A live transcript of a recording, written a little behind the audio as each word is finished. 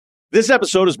This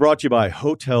episode is brought to you by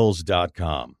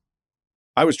Hotels.com.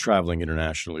 I was traveling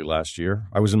internationally last year.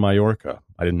 I was in Mallorca.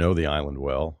 I didn't know the island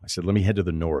well. I said, let me head to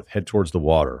the north, head towards the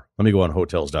water. Let me go on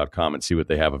Hotels.com and see what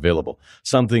they have available.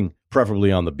 Something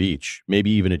preferably on the beach,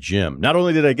 maybe even a gym. Not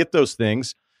only did I get those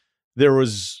things, there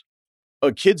was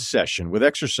a kids session with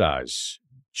exercise,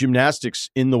 gymnastics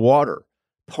in the water,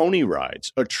 pony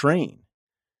rides, a train.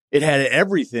 It had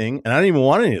everything, and I didn't even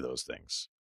want any of those things.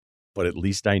 But at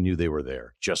least I knew they were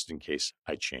there, just in case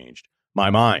I changed my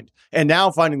mind. And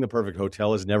now finding the perfect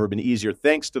hotel has never been easier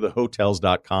thanks to the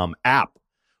Hotels.com app.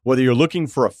 Whether you're looking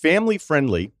for a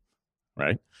family-friendly,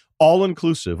 right,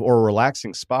 all-inclusive or a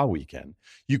relaxing spa weekend,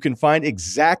 you can find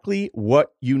exactly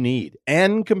what you need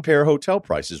and compare hotel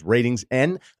prices, ratings,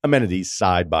 and amenities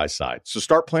side by side. So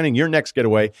start planning your next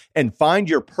getaway and find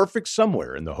your perfect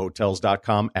somewhere in the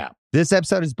Hotels.com app. This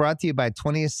episode is brought to you by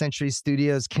 20th Century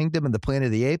Studios' Kingdom of the Planet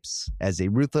of the Apes. As a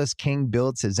ruthless king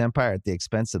builds his empire at the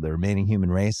expense of the remaining human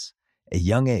race, a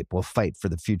young ape will fight for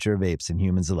the future of apes and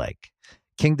humans alike.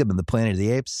 Kingdom of the Planet of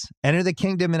the Apes. Enter the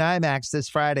kingdom in IMAX this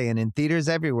Friday and in theaters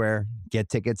everywhere. Get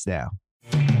tickets now.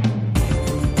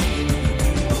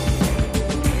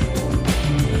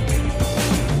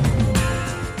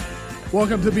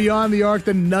 Welcome to Beyond the Arc.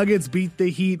 The Nuggets beat the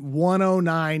Heat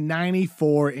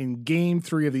 109-94 in Game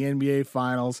 3 of the NBA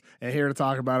Finals. And here to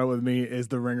talk about it with me is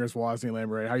the Ringer's Wosny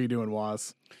Lamberé. How you doing,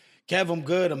 Woz? Kev, I'm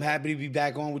good. I'm happy to be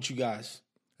back on with you guys.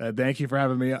 Thank you for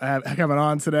having me coming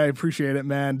on today. Appreciate it,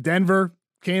 man. Denver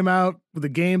came out with a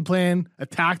game plan,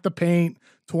 attacked the paint,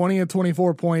 20 and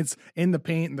 24 points in the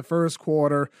paint in the first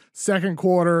quarter. Second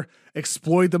quarter,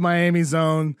 exploit the Miami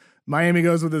zone. Miami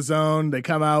goes with the zone. They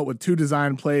come out with two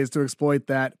design plays to exploit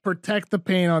that, protect the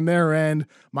paint on their end.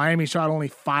 Miami shot only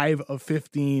 5 of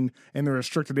 15 in the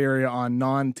restricted area on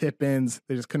non-tip-ins.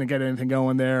 They just couldn't get anything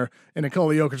going there. And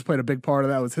Nikola Jokic played a big part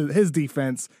of that with his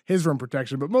defense, his rim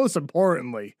protection. But most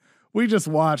importantly, we just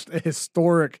watched a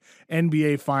historic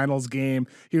NBA Finals game.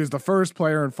 He was the first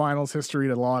player in Finals history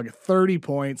to log 30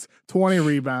 points, 20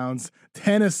 rebounds,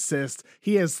 10 assists.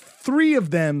 He has 3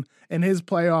 of them in his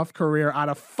playoff career out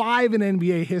of 5 in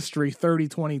NBA history, 30,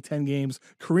 20, 10 games.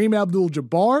 Kareem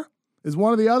Abdul-Jabbar is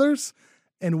one of the others,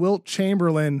 and Wilt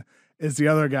Chamberlain is the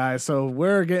other guy. So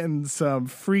we're getting some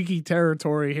freaky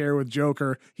territory here with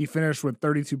Joker. He finished with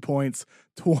 32 points,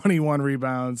 21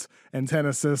 rebounds, and 10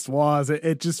 assists.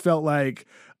 It just felt like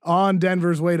on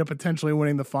Denver's way to potentially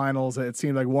winning the finals. It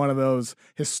seemed like one of those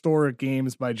historic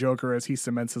games by Joker as he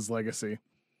cements his legacy.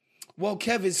 Well,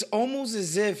 Kev, it's almost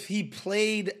as if he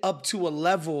played up to a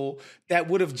level that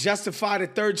would have justified a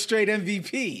third straight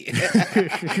MVP.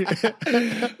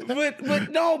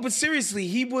 but seriously,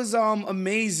 he was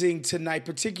amazing tonight,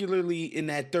 particularly in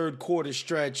that third quarter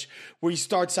stretch where he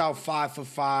starts out 5 for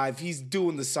 5. He's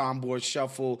doing the soundboard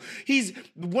shuffle. He's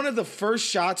one of the first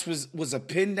shots was a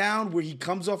pin down where he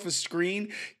comes off a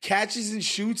screen, catches and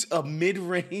shoots a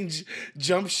mid-range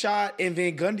jump shot, and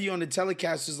Van Gundy on the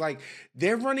telecast was like,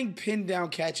 they're running pin down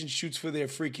catch and shoots for their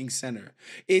freaking center.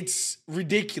 It's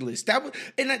ridiculous.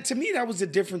 To me, that was the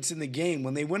difference in the game.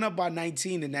 When they went up by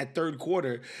 19 in that third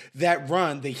quarter, that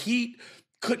run, the Heat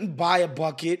couldn't buy a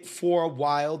bucket for a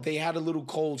while. They had a little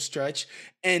cold stretch.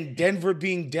 And Denver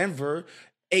being Denver,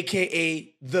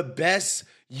 a.k.a. the best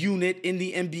unit in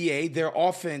the NBA, their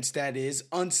offense, that is,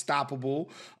 unstoppable,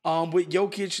 with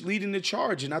Jokic leading the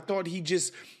charge. And I thought he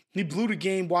blew the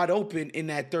game wide open in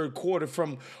that third quarter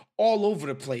from all over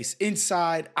the place,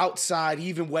 inside, outside. He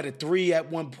even wet a 3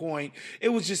 at one point. It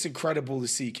was just incredible to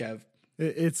see, Kev.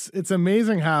 It's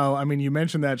amazing how, I mean, you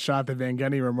mentioned that shot that Van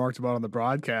Gundy remarked about on the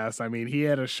broadcast. I mean, he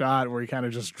had a shot where he kind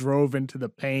of just drove into the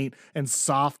paint and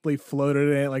softly floated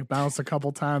it, like bounced a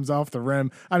couple times off the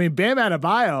rim. I mean, Bam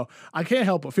Adebayo, I can't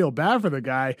help but feel bad for the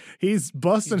guy. He's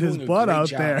busting his butt out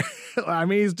there. I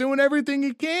mean, he's doing everything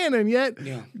he can, and yet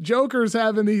Joker's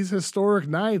having these historic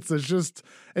nights. It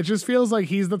just feels like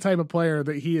he's the type of player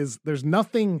that he is. There's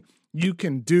nothing you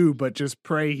can do but just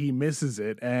pray he misses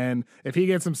it. And if he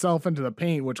gets himself into the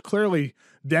paint, which clearly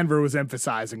Denver was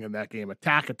emphasizing in that game,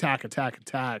 attack.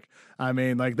 I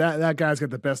mean, like that guy's got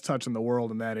the best touch in the world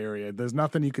in that area. There's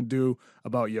nothing you can do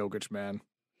about Jokic, man.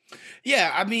 Yeah,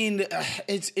 I mean,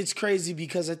 it's crazy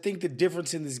because I think the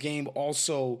difference in this game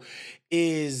also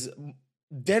is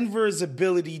Denver's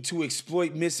ability to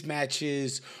exploit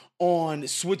mismatches on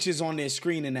switches on their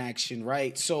screen in action,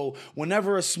 right? So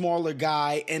whenever a smaller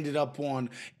guy ended up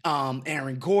on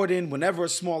Aaron Gordon, whenever a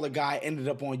smaller guy ended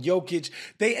up on Jokic,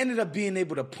 they ended up being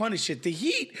able to punish it. The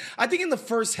Heat, I think in the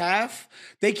first half,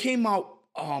 they came out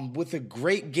with a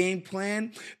great game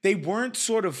plan. They weren't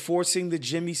sort of forcing the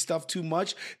Jimmy stuff too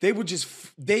much. They were just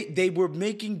they were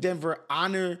making Denver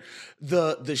honor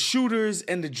the shooters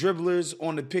and the dribblers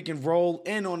on the pick and roll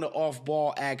and on the off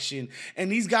ball action.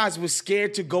 And these guys were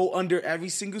scared to go under every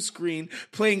single screen,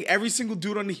 playing every single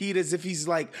dude on the Heat as if he's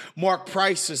like Mark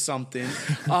Price or something.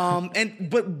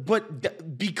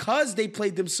 But because they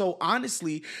played them so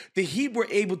honestly, the Heat were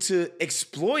able to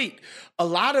exploit a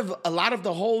lot of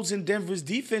the holes in Denver's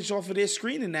defense off of their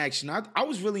screening action. I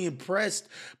was really impressed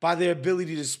by their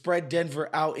ability to spread Denver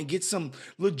out and get some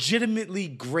legitimately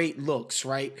great looks,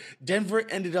 right? Denver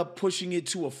ended up pushing it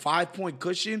to a 5-point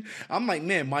cushion. I'm like,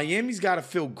 man, Miami's got to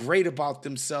feel great about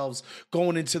themselves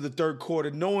going into the third quarter,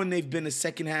 knowing they've been a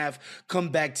second half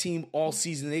comeback team all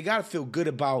season. They got to feel good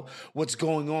about what's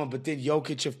going on. But then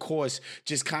Jokic, of course,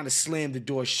 just kind of slammed the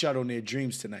door shut on their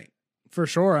dreams tonight. For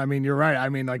sure. I mean, you're right. I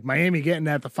mean, like Miami getting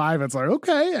at the 5, it's like,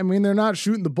 okay. I mean, they're not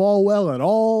shooting the ball well at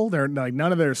all. They're like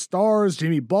none of their stars,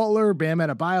 Jimmy Butler, Bam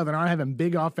Adebayo, they're not having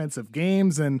big offensive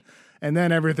games. And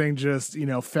then everything just,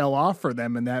 fell off for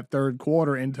them in that third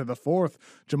quarter into the fourth.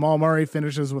 Jamal Murray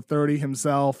finishes with 30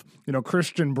 himself.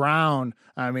 Christian Brown,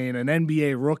 I mean, an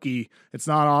NBA rookie. It's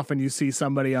not often you see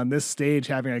somebody on this stage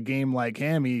having a game like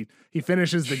him. He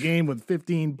finishes the game with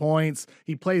 15 points.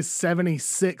 He plays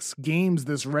 76 games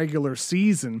this regular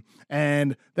season.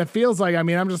 And that feels like, I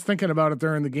mean, I'm just thinking about it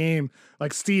during the game,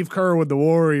 like Steve Kerr with the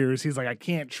Warriors. He's like, I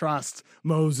can't trust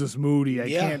Moses Moody. I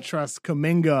can't trust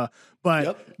Kuminga.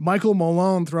 But Michael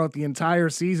Malone throughout the entire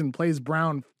season plays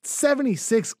Brown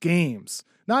 76 games.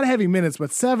 Not heavy minutes,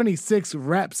 but 76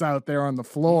 reps out there on the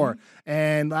floor. Mm-hmm.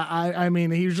 And I mean,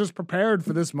 he was just prepared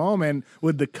for this moment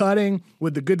with the cutting,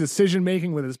 with the good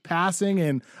decision-making, with his passing.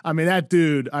 And I mean, that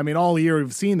dude, I mean, all year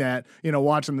we've seen that,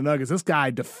 watching the Nuggets. This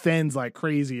guy defends like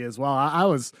crazy as well. I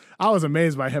was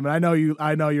amazed by him. And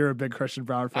I know you're a big Christian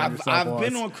Brown fan yourself. I've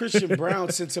been on Christian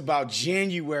Brown since about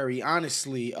January,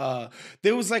 honestly.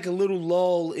 There was like a little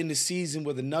lull in the season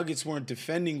where the Nuggets weren't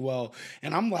defending well.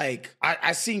 And I'm like,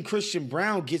 I seen Christian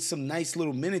Brown get some nice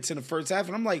little minutes in the first half.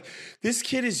 And I'm like, this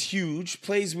kid is huge,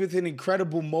 plays with an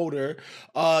incredible motor.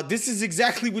 This is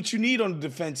exactly what you need on the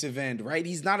defensive end, right?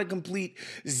 He's not a complete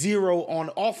zero on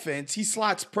offense. He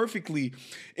slots perfectly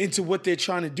into what they're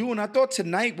trying to do. And I thought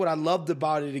tonight what I loved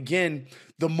about it, again,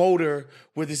 the motor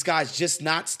where this guy's just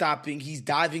not stopping. He's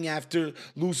diving after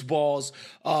loose balls.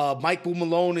 Michael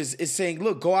Malone is saying,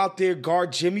 look, go out there,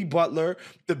 guard Jimmy Butler,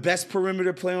 the best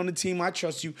perimeter player on the team. I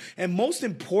trust you. And most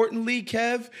importantly,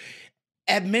 Kev,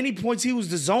 at many points, he was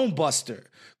the zone buster,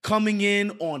 coming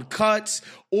in on cuts,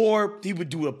 or he would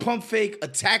do a pump fake,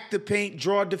 attack the paint,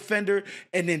 draw a defender,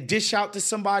 and then dish out to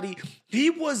somebody. He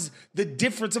was the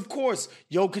difference. Of course,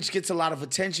 Jokic gets a lot of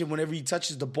attention whenever he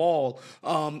touches the ball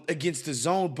against the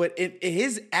zone, but in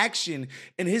his action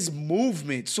and his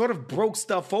movement sort of broke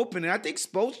stuff open. And I think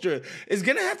Spoelstra is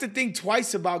going to have to think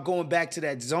twice about going back to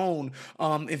that zone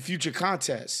in future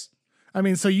contests. I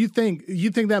mean, so you think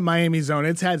that Miami zone,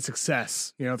 it's had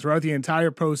success, throughout the entire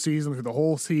postseason, through the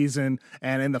whole season,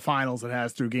 and in the finals it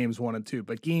has through games 1 and 2.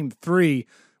 But game 3,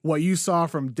 what you saw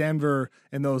from Denver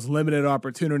in those limited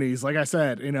opportunities, like I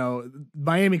said,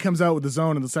 Miami comes out with the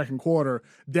zone in the second quarter.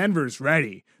 Denver's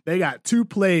ready. They got 2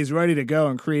 plays ready to go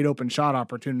and create open shot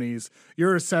opportunities.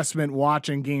 Your assessment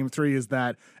watching game 3 is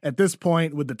that at this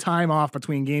point, with the time off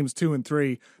between games 2 and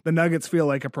 3, the Nuggets feel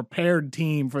like a prepared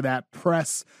team for that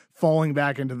press falling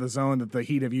back into the zone that the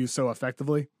Heat have used so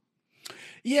effectively?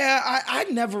 Yeah, I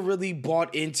never really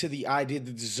bought into the idea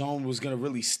that the zone was going to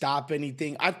really stop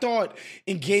anything. I thought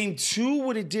in game 2,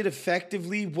 what it did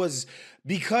effectively was,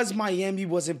 because Miami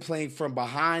wasn't playing from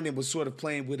behind and was sort of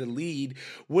playing with a lead,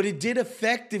 what it did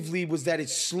effectively was that it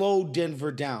slowed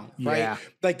Denver down, right? Yeah.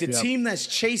 Like the team that's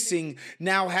chasing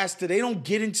now they don't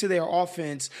get into their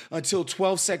offense until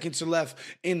 12 seconds are left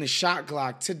in the shot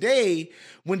clock. Today,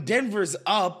 when Denver's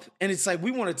up and it's like, we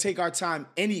want to take our time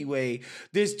anyway,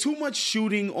 there's too much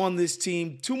shooting on this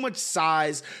team, too much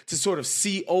size to sort of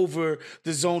see over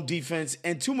the zone defense,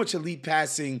 and too much elite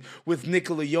passing with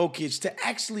Nikola Jokic to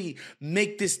actually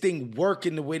make this thing work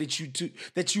in the way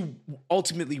that you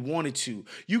ultimately wanted to.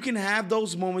 You can have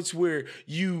those moments where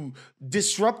you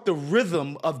disrupt the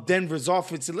rhythm of Denver's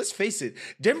offense. And let's face it,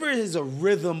 Denver is a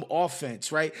rhythm offense,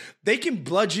 right? They can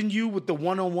bludgeon you with the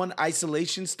one-on-one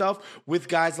isolation stuff with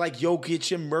guys like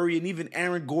Jokic and Murray and even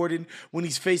Aaron Gordon when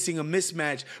he's facing a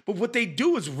mismatch. But what they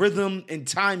do is rhythm and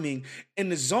timing,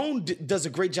 and the zone does a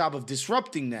great job of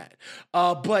disrupting that.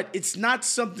 But it's not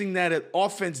something that an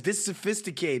offense this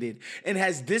sophisticated and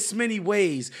has this many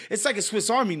ways. It's like a Swiss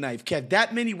Army knife, Kev.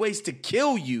 That many ways to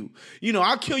kill you.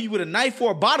 I'll kill you with a knife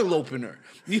or a bottle opener.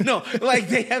 Like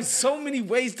they have so many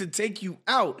ways to take you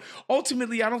out.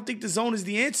 Ultimately, I don't think the zone is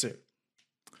the answer.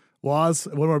 When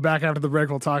we're back after the break,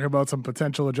 we'll talk about some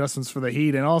potential adjustments for the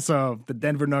Heat and also the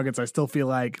Denver Nuggets. I still feel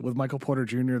like with Michael Porter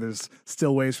Jr., there's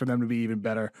still ways for them to be even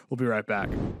better. We'll be right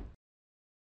back.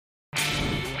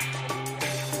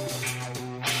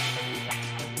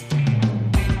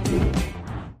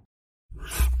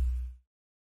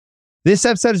 This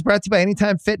episode is brought to you by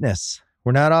Anytime Fitness.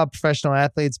 We're not all professional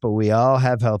athletes, but we all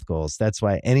have health goals. That's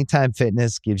why Anytime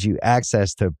Fitness gives you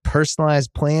access to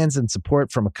personalized plans and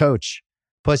support from a coach.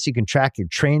 Plus, you can track your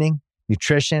training,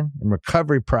 nutrition, and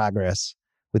recovery progress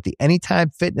with the Anytime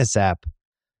Fitness app,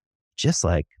 just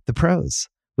like the pros.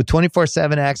 With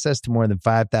 24/7 access to more than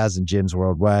 5,000 gyms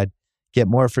worldwide, get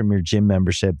more from your gym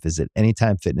membership. Visit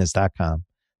anytimefitness.com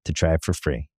to try it for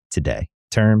free today.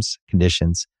 Terms,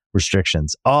 conditions,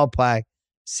 restrictions all apply.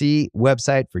 See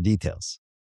website for details.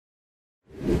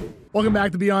 Welcome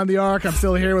back to Beyond the Arc. I'm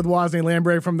still here with Wosny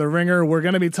Lambre from The Ringer. We're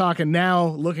going to be talking now,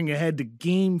 looking ahead to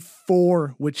Game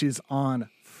 4, which is on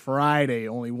Friday.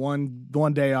 Only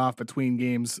one day off between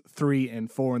Games 3 and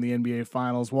 4 in the NBA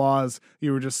Finals.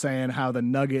 You were just saying how the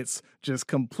Nuggets just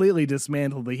completely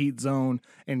dismantled the Heat zone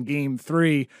in Game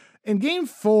 3. In Game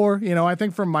 4, I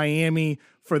think for Miami,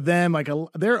 for them,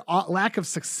 their lack of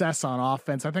success on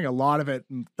offense, I think a lot of it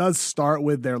does start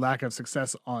with their lack of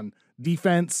success on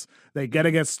defense. They got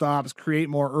to get stops, create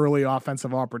more early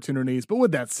offensive opportunities. But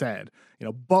with that said,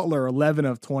 Butler 11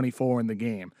 of 24 in the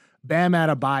game, Bam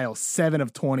Adebayo 7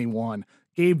 of 21,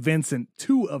 Gabe Vincent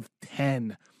 2 of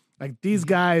 10. Like these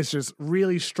guys just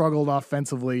really struggled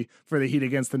offensively for the Heat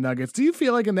against the Nuggets. Do you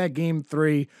feel like in that Game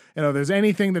 3, there's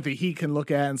anything that the Heat can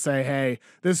look at and say, hey,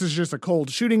 this is just a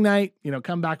cold shooting night,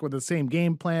 come back with the same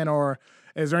game plan? Or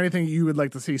is there anything you would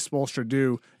like to see Spoelstra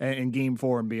do in Game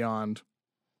 4 and beyond?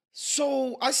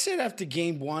 So I said after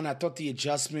Game 1, I thought the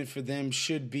adjustment for them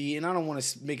should be, and I don't want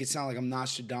to make it sound like I'm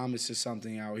Nostradamus or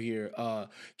something out here,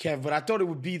 Kev, but I thought it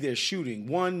would be their shooting.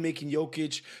 1, making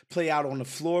Jokic play out on the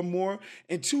floor more,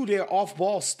 and 2, their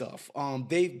off-ball stuff.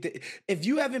 If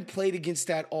you haven't played against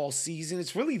that all season,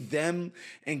 it's really them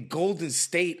and Golden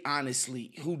State,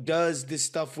 honestly, who does this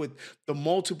stuff with the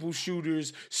multiple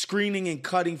shooters, screening and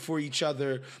cutting for each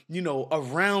other,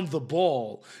 around the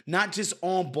ball, not just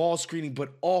on-ball screening, but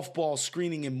off-ball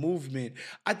screening and movement.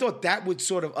 I thought that would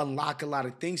sort of unlock a lot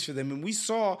of things for them. And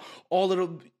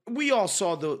we all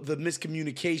saw the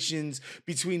miscommunications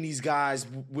between these guys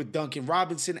with Duncan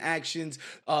Robinson actions,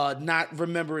 not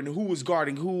remembering who was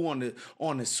guarding who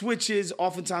on the switches.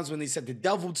 Oftentimes when they set the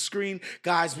double screen,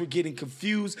 guys were getting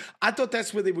confused. I thought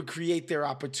that's where they would create their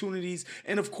opportunities.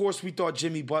 And of course, we thought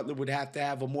Jimmy Butler would have to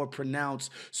have a more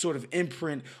pronounced sort of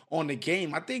imprint on the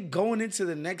game. I think going into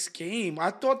the next game,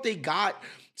 I thought they got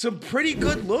some pretty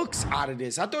good looks out of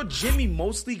this. I thought Jimmy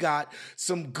mostly got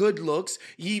some good looks.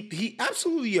 He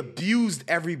absolutely abused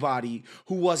everybody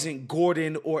who wasn't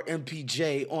Gordon or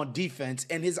MPJ on defense,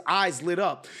 and his eyes lit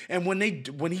up. And when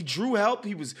he drew help,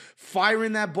 he was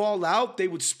firing that ball out. They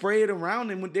would spray it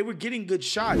around, and when they were getting good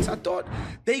shots, I thought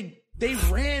they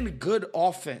ran good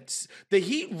offense. The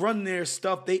Heat run their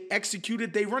stuff. They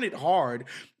executed. They run it hard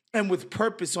and with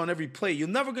purpose on every play. You're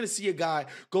never going to see a guy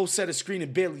go set a screen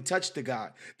and barely touch the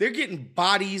guy. They're getting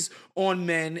bodies on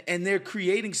men, and they're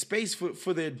creating space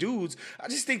for their dudes. I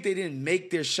just think they didn't make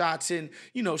their shots. And,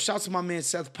 shouts to my man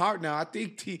Seth Partner. I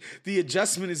think the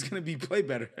adjustment is going to be play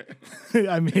better.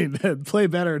 I mean, play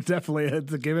better definitely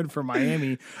it's a given for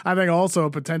Miami. I think also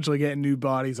potentially getting new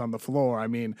bodies on the floor. I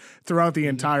mean, throughout the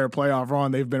entire playoff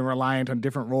run, they've been reliant on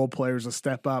different role players to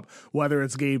step up, whether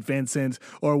it's Gabe Vincent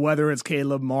or whether it's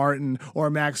Caleb Martin or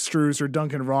Max Strus or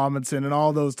Duncan Robinson and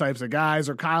all those types of guys,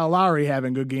 or Kyle Lowry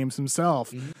having good games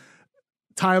himself. Mm-hmm.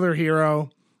 Tyler Hero,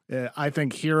 I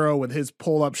think Hero with his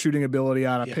pull-up shooting ability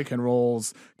out of pick and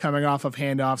rolls, coming off of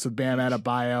handoffs with Bam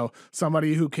Adebayo,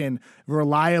 somebody who can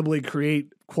reliably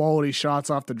create quality shots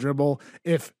off the dribble.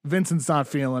 If Vincent's not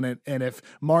feeling it and if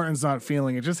Martin's not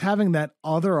feeling it, just having that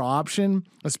other option,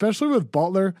 especially with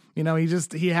Butler,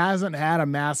 he hasn't had a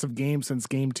massive game since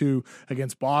Game 2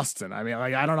 against Boston. I mean,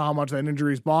 I don't know how much that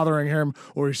injury is bothering him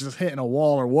or he's just hitting a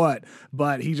wall or what,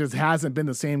 but he just hasn't been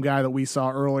the same guy that we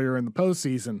saw earlier in the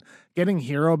postseason. Getting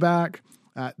Hero back,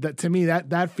 that to me,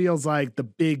 that feels like the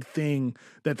big thing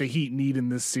that the Heat need in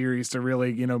this series to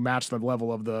really, match the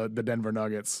level of the Denver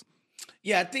Nuggets.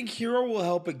 Yeah, I think Hero will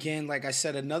help again. Like I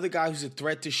said, another guy who's a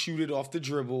threat to shoot it off the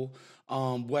dribble.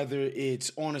 whether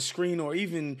it's on a screen or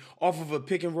even off of a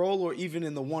pick and roll or even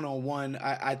in the one-on-one.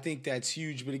 I think that's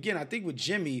huge. But again, I think with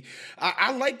Jimmy,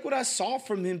 I like what I saw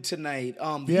from him tonight.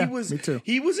 Yeah, me too.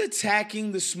 He was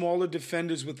attacking the smaller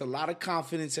defenders with a lot of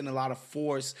confidence and a lot of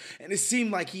force, and it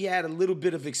seemed like he had a little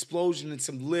bit of explosion and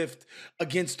some lift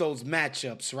against those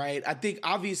matchups, right? I think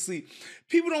obviously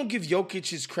people don't give Jokic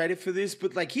his credit for this,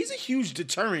 but like he's a huge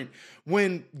deterrent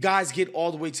when guys get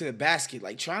all the way to the basket.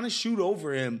 Like trying to shoot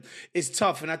over him is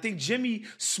tough. And I think Jimmy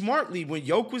smartly, when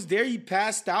Jokic was there, he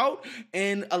passed out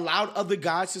and allowed other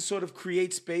guys to sort of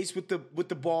create space with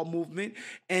the ball movement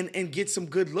and get some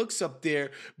good looks up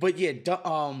there. But yeah,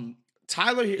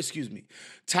 Tyler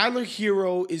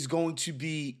Hero is going to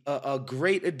be a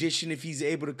great addition if he's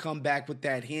able to come back with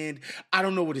that hand. I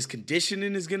don't know what his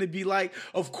conditioning is going to be like.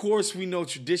 Of course, we know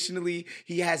traditionally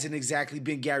he hasn't exactly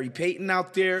been Gary Payton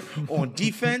out there on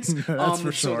defense. That's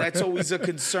for sure. So that's always a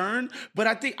concern.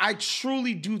 But I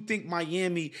truly do think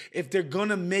Miami, if they're going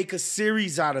to make a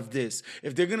series out of this,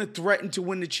 if they're going to threaten to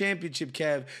win the championship,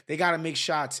 Kev, they got to make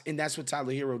shots, and that's what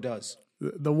Tyler Hero does.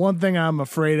 The one thing I'm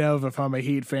afraid of if I'm a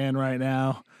Heat fan right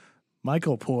now,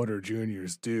 Michael Porter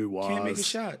Jr.'s due was can't make a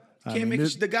shot.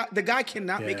 The guy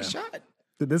cannot make a shot.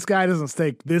 This guy doesn't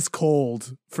stay this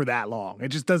cold for that long. It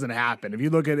just doesn't happen. If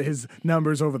you look at his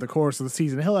numbers over the course of the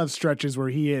season, he'll have stretches where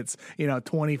he hits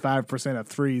 25% of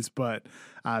threes. But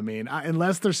I mean,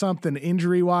 unless there's something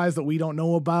injury wise that we don't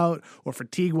know about or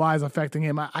fatigue wise affecting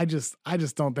him, I just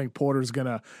don't think Porter's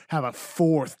gonna have a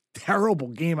fourth terrible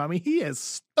game. I mean, he has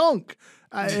stunk.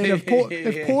 And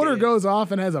if Porter goes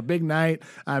off and has a big night,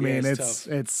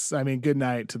 it's good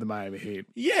night to the Miami Heat.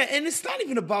 Yeah, and it's not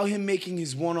even about him making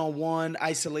his one-on-one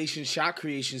isolation shot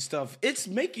creation stuff. It's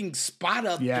making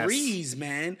spot-up threes,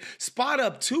 man.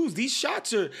 Spot-up twos. These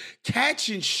shots are catch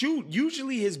and shoot.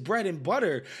 Usually his bread and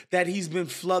butter that he's been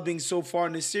flubbing so far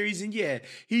in the series. And yeah,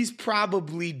 he's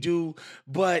probably due.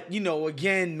 But,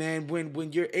 again, man,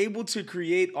 when you're able to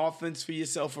create offense for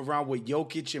yourself around what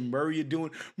Jokic and Murray are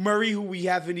doing, Murray, who we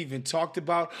haven't even talked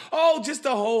about. Oh, just a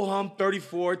whole hump,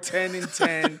 34, 10, and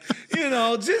 10.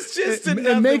 Just another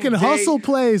and making day. hustle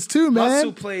plays too, man.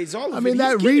 Hustle plays, all of it. I mean,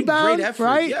 that He's getting rebound, great effort,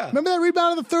 right? Yeah. Remember that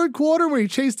rebound in the third quarter where he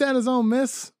chased down his own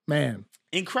miss? Man.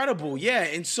 Incredible, yeah.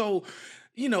 And so,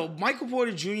 Michael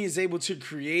Porter Jr. is able to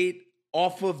create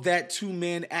off of that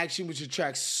two-man action, which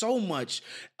attracts so much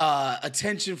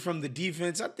attention from the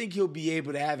defense. I think he'll be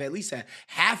able to have at least a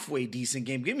halfway decent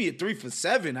game. Give me a 3 for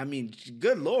 7. I mean,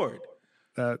 good Lord.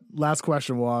 Last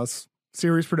question was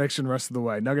series prediction rest of the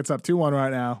way. Nuggets up 2-1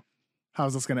 right now.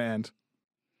 How's this going to end?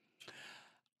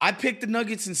 I picked the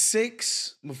Nuggets in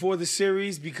 6 before the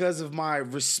series because of my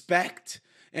respect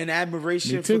and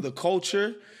admiration for the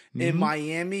culture in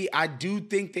Miami. I do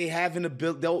think they have an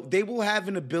ability. They will have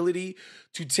an ability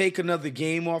to take another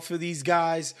game off of these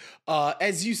guys.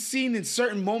 As you've seen in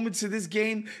certain moments of this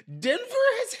game, Denver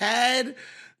has had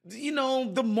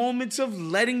the moments of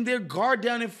letting their guard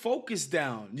down and focus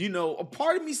down. A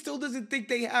part of me still doesn't think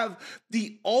they have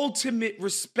the ultimate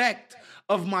respect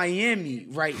of Miami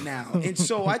right now. And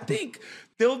so I think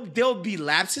there'll be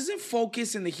lapses in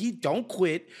focus and the Heat don't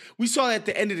quit. We saw that at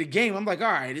the end of the game. I'm like,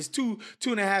 all right, it's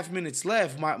 2.5 minutes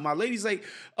left. My lady's like,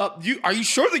 are you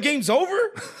sure the game's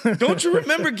over? Don't you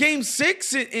remember game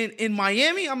 6 in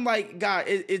Miami? I'm like, God,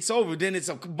 it's over. Then it's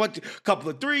a couple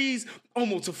of threes,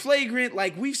 almost a flagrant.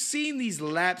 Like, we've seen these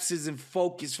lapses in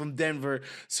focus from Denver.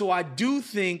 So I do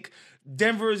think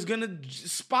Denver is going to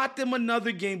spot them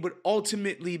another game, but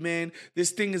ultimately, man,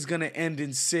 this thing is going to end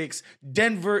in 6.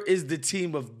 Denver is the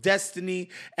team of destiny,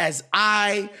 as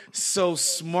I so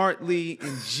smartly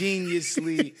and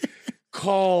geniusly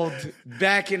called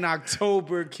back in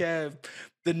October, Kev.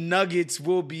 The Nuggets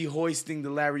will be hoisting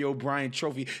the Larry O'Brien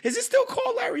trophy. Is it still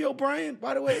called Larry O'Brien,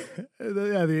 by the way?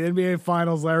 Yeah, the NBA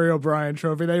Finals Larry O'Brien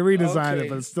trophy. They redesigned it,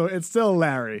 but it's still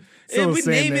Larry. Still we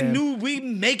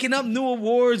making up new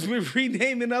awards. We're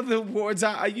renaming other awards.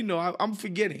 I'm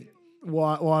forgetting.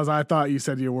 Waz, I thought you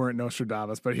said you weren't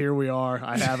Nostradamus, but here we are.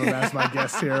 I have him as my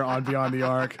guest here on Beyond the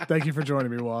Arc. Thank you for joining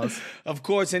me, Waz. Of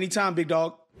course, anytime, big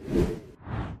dog.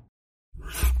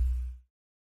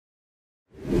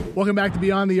 Welcome back to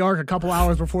Beyond the Arc. A couple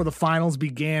hours before the finals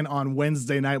began on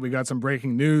Wednesday night, we got some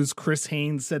breaking news. Chris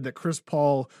Haynes said that Chris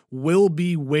Paul will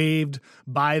be waived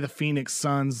by the Phoenix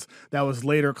Suns. That was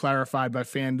later clarified by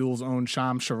FanDuel's own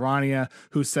Shams Charania,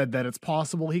 who said that it's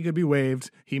possible he could be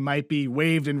waived. He might be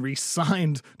waived and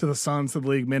re-signed to the Suns to the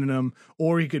league minimum,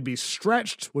 or he could be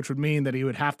stretched, which would mean that he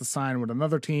would have to sign with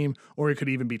another team, or he could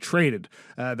even be traded.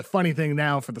 The funny thing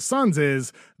now for the Suns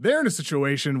is they're in a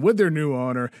situation with their new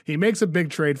owner. He makes a big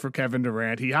trade for Kevin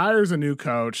Durant. He hires a new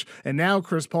coach, and now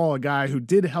Chris Paul, a guy who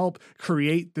did help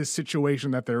create this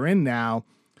situation that they're in now,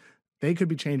 they could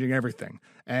be changing everything.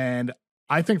 And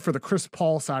I think for the Chris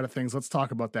Paul side of things, let's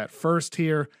talk about that first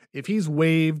here. If he's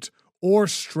waived or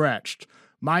stretched,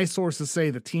 my sources say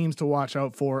the teams to watch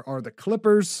out for are the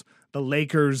Clippers, the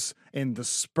Lakers, and the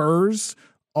Spurs.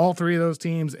 All three of those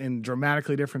teams in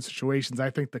dramatically different situations. I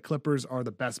think the Clippers are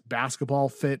the best basketball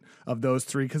fit of those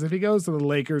three, because if he goes to the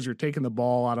Lakers, you're taking the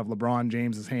ball out of LeBron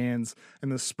James's hands. And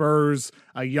the Spurs,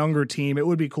 a younger team, it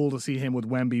would be cool to see him with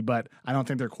Wemby, but I don't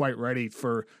think they're quite ready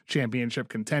for championship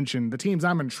contention. The teams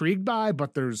I'm intrigued by,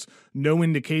 but there's no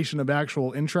indication of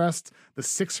actual interest. The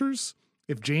Sixers,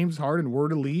 if James Harden were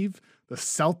to leave, the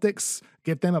Celtics,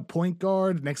 get them a point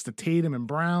guard next to Tatum and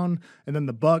Brown, and then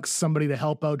the Bucks, somebody to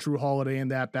help out Drew Holiday in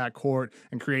that backcourt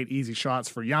and create easy shots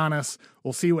for Giannis.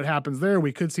 We'll see what happens there.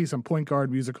 We could see some point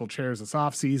guard musical chairs this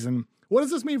offseason. What does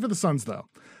this mean for the Suns, though?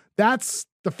 That's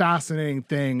the fascinating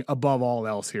thing above all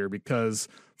else here, because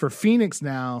for Phoenix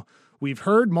now, we've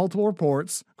heard multiple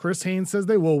reports. Chris Haynes says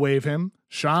they will waive him.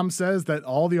 Shams says that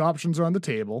all the options are on the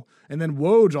table. And then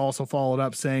Woj also followed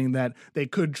up saying that they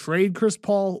could trade Chris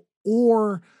Paul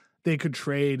or they could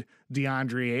trade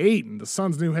DeAndre Ayton. The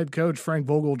Suns' new head coach, Frank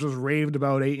Vogel, just raved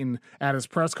about Ayton at his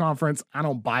press conference. I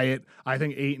don't buy it. I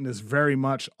think Ayton is very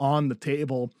much on the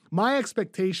table. My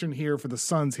expectation here for the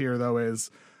Suns here, though,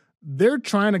 is they're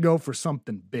trying to go for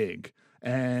something big.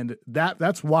 And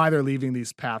that's why they're leaving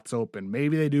these paths open.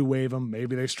 Maybe they do waive him.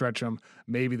 Maybe they stretch him.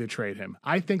 Maybe they trade him.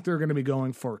 I think they're going to be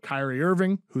going for Kyrie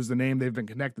Irving, who's the name they've been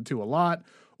connected to a lot,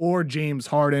 or James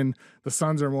Harden. The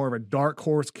Suns are more of a dark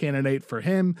horse candidate for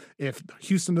him if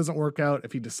Houston doesn't work out,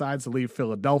 if he decides to leave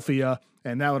Philadelphia.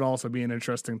 And that would also be an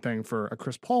interesting thing for a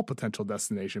Chris Paul potential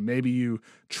destination. Maybe you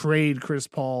trade Chris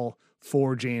Paul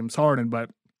for James Harden,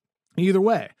 but either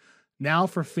way, now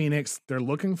for Phoenix, they're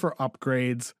looking for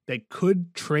upgrades. They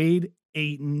could trade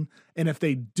Ayton, and if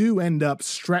they do end up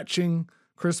stretching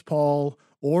Chris Paul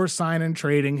or sign and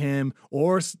trading him,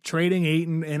 or trading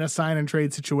Ayton in a sign and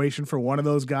trade situation for one of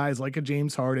those guys like a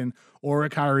James Harden or a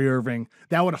Kyrie Irving,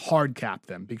 that would hard cap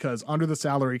them, because under the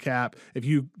salary cap, if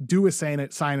you do a sign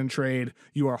and trade,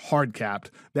 you are hard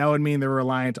capped. That would mean they're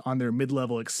reliant on their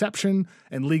mid-level exception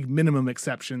and league minimum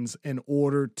exceptions in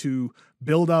order to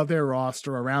build out their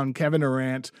roster around Kevin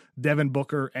Durant, Devin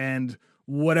Booker, and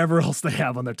whatever else they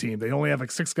have on their team. They only have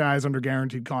like 6 guys under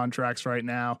guaranteed contracts right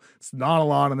now. It's not a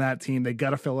lot on that team. They got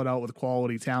to fill it out with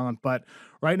quality talent, but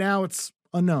right now it's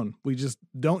unknown. We just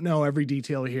don't know every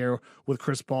detail here with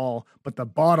Chris Paul, but the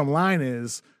bottom line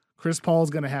is Chris Paul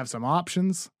is going to have some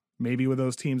options, maybe with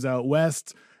those teams out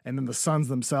west. And then the Suns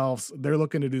themselves, they're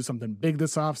looking to do something big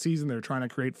this offseason. They're trying to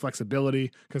create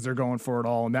flexibility because they're going for it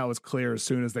all. And that was clear as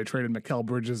soon as they traded Mikal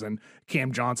Bridges and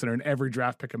Cam Johnson and every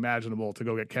draft pick imaginable to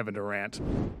go get Kevin Durant.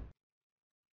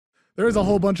 There is a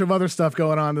whole bunch of other stuff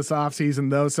going on this offseason,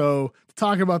 though. So to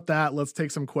talk about that, let's take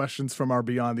some questions from our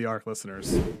Beyond the Arc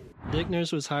listeners. Nick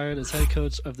Nurse was hired as head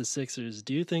coach of the Sixers.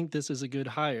 Do you think this is a good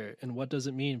hire? And what does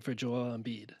it mean for Joel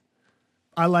Embiid?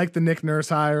 I like the Nick Nurse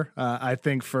hire. I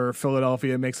think for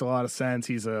Philadelphia, it makes a lot of sense.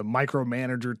 He's a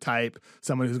micromanager type,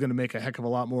 someone who's going to make a heck of a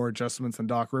lot more adjustments than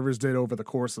Doc Rivers did over the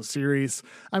course of the series.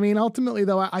 I mean, ultimately,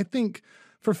 though, I think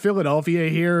for Philadelphia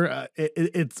here,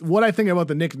 it's what I think about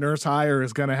the Nick Nurse hire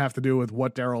is going to have to do with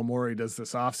what Daryl Morey does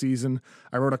this offseason.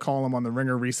 I wrote a column on The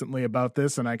Ringer recently about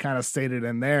this, and I kind of stated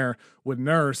in there with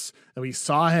Nurse that we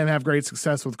saw him have great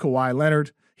success with Kawhi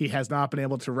Leonard. He has not been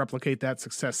able to replicate that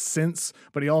success since,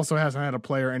 but he also hasn't had a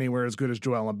player anywhere as good as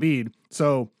Joel Embiid.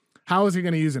 So how is he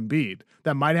going to use Embiid?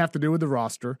 That might have to do with the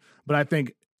roster, but I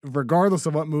think regardless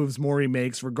of what moves Morey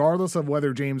makes, regardless of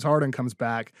whether James Harden comes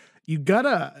back, you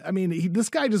gotta, I mean, this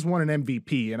guy just won an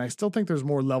MVP, and I still think there's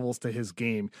more levels to his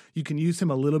game. You can use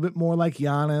him a little bit more like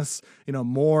Giannis,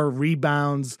 more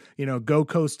rebounds, go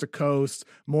coast to coast,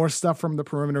 more stuff from the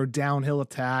perimeter, downhill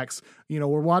attacks. We're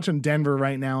watching Denver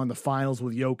right now in the finals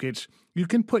with Jokic. You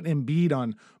can put Embiid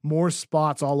on more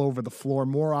spots all over the floor,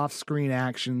 more off-screen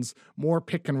actions, more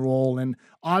pick and roll, and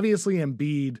obviously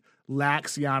Embiid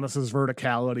lacks Giannis's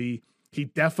verticality. He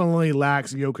definitely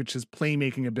lacks Jokic's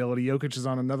playmaking ability. Jokic is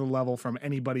on another level from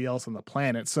anybody else on the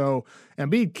planet. So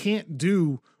Embiid can't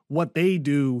do what they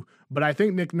do, but I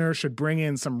think Nick Nurse should bring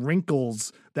in some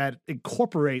wrinkles that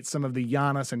incorporate some of the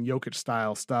Giannis and Jokic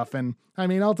style stuff. And I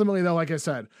mean, ultimately though, like I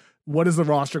said, what is the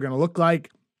roster going to look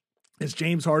like? Is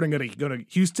James Harden going to go to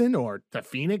Houston or to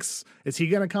Phoenix? Is he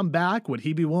going to come back? Would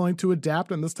he be willing to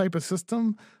adapt in this type of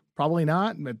system? Probably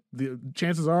not. But the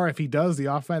chances are, if he does, the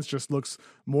offense just looks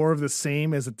more of the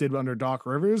same as it did under Doc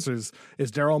Rivers. Is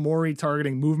Daryl Morey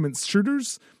targeting movement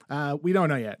shooters? We don't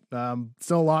know yet.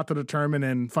 Still a lot to determine.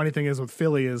 And funny thing is with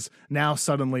Philly is now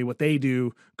suddenly what they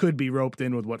do could be roped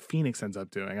in with what Phoenix ends up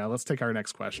doing. Let's take our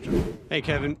next question. Hey,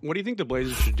 Kevin, what do you think the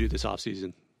Blazers should do this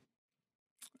offseason?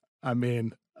 I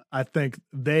mean, I think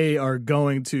they are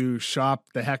going to shop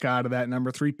the heck out of that number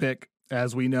 3 pick.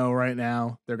 As we know right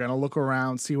now, they're going to look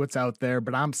around, see what's out there,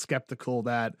 but I'm skeptical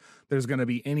that there's going to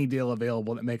be any deal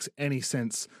available that makes any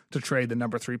sense to trade the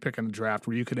number 3 pick in the draft,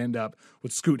 where you could end up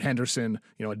with Scoot Henderson,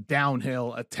 a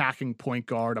downhill attacking point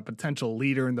guard, a potential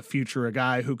leader in the future, a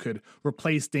guy who could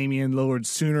replace Damian Lillard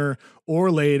sooner or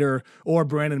later, or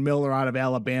Brandon Miller out of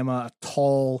Alabama, a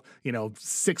tall,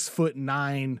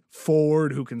 6'9"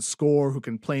 forward who can score, who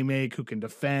can play make, who can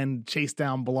defend, chase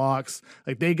down blocks.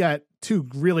 Like, they got 2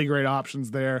 really great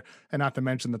options there, and not to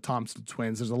mention the Thompson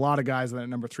twins. There's a lot of guys in that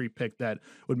number 3 pick that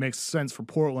would make sense for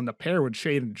Portland to pair with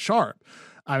Shade and Sharp.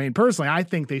 I mean, personally, I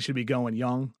think they should be going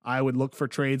young. I would look for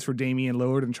trades for Damian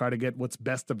Lillard and try to get what's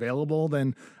best available,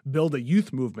 then build a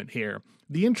youth movement here.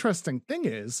 The interesting thing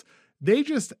is they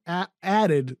just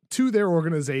added to their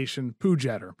organization Pooh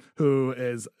Jeter, who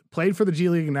is played for the G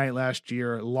League Ignite last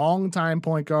year, longtime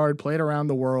point guard, played around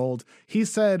the world. He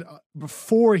said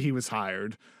before he was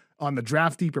hired on the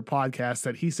Draft Deeper podcast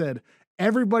that he said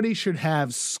everybody should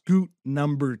have Scoot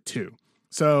number 2.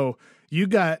 So you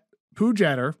got Pooh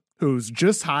Jeter, who's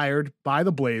just hired by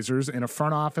the Blazers in a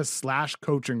front office /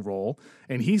 coaching role.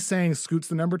 And he's saying Scoot's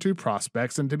the number 2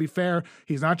 prospects. And to be fair,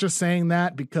 he's not just saying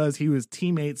that because he was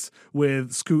teammates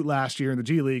with Scoot last year in the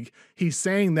G League. He's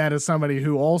saying that as somebody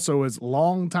who also is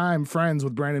longtime friends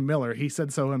with Brandon Miller. He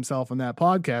said so himself in that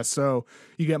podcast. So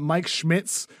you get Mike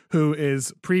Schmitz, who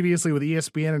is previously with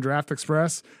ESPN and Draft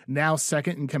Express, now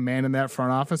second in command in that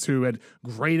front office, who had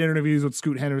great interviews with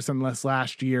Scoot Henderson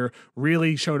last year,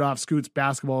 really showed off Scoot's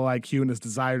basketball IQ and his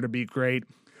desire to be great.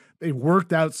 They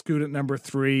worked out Scoot at number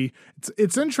 3.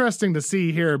 It's interesting to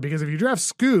see here because if you draft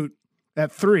Scoot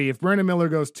at 3, if Brandon Miller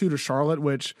goes 2 to Charlotte,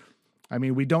 which, I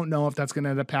mean, we don't know if that's going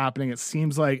to end up happening. It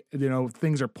seems like,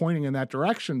 things are pointing in that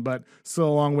direction, but still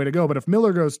a long way to go. But if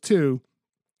Miller goes 2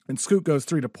 and Scoot goes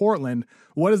 3 to Portland,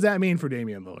 what does that mean for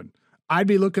Damian Lillard? I'd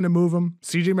be looking to move him.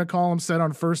 CJ McCollum said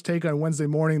on First Take on Wednesday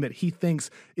morning that he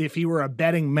thinks if he were a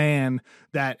betting man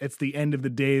that it's the end of the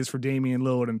days for Damian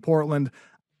Lillard in Portland.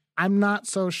 I'm not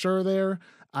so sure there.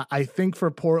 I think for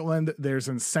Portland, there's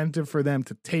incentive for them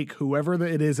to take whoever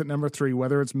it is at number 3,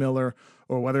 whether it's Miller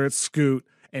or whether it's Scoot,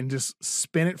 and just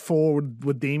spin it forward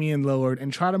with Damian Lillard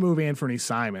and try to move Anthony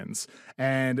Simons.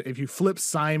 And if you flip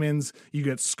Simons, you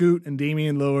get Scoot and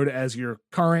Damian Lillard as your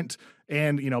current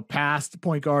and, past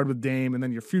point guard with Dame, and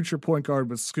then your future point guard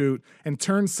with Scoot, and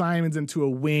turn Simons into a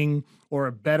wing or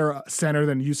a better center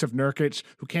than Yusuf Nurkic,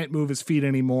 who can't move his feet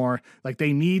anymore. Like,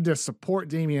 they need to support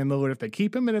Damian Lillard if they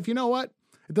keep him. And if you know what,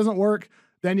 it doesn't work,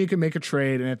 then you can make a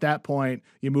trade, and at that point,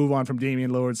 you move on from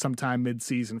Damian Lillard sometime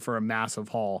mid-season for a massive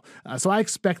haul. So I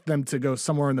expect them to go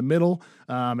somewhere in the middle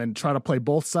and try to play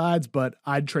both sides, but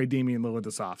I'd trade Damian Lillard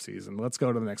this offseason. Let's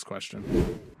go to the next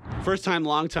question. First time,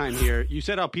 long time here. You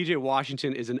said how PJ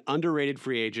Washington is an underrated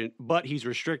free agent, but he's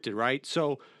restricted, right?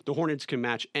 So the Hornets can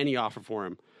match any offer for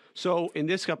him. So in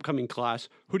this upcoming class,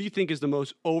 who do you think is the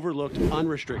most overlooked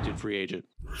unrestricted free agent?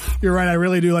 You're right. I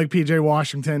really do like PJ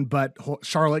Washington, but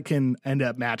Charlotte can end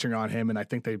up matching on him, and I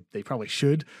think they probably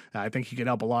should. I think he could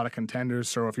help a lot of contenders.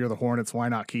 So if you're the Hornets, why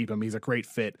not keep him? He's a great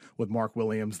fit with Mark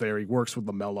Williams there. He works with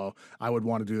LaMelo. I would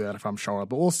want to do that if I'm Charlotte,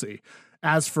 but we'll see.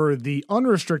 As for the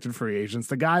unrestricted free agents,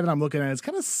 the guy that I'm looking at is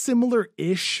kind of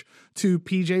similar-ish to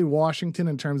PJ Washington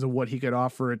in terms of what he could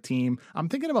offer a team. I'm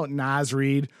thinking about Naz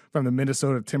Reid from the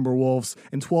Minnesota Timberwolves.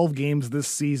 In 12 games this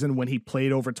season, when he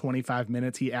played over 25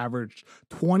 minutes, he averaged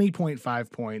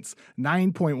 20.5 points,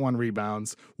 9.1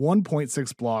 rebounds,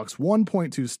 1.6 blocks,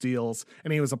 1.2 steals,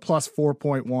 and he was a plus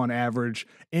 4.1 average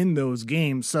in those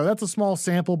games. So that's a small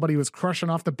sample, but he was crushing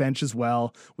off the bench as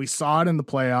well. We saw it in the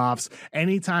playoffs.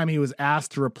 Anytime he was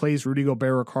asked to replace Rudy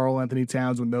Gobert or Karl Anthony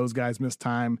Towns when those guys missed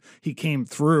time, he came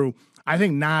through. I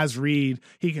think Naz Reid,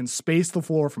 he can space the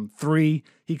floor from 3.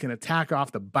 He can attack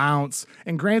off the bounce.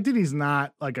 And granted, he's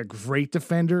not like a great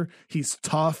defender. He's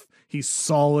tough. He's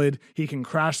solid. He can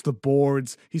crash the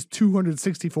boards. He's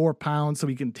 264 pounds, so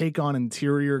he can take on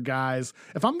interior guys.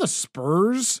 If I'm the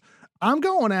Spurs, I'm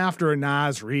going after a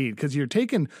Naz Reid because you're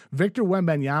taking Victor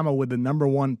Wembanyama with the number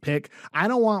 1 pick. I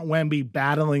don't want Wemby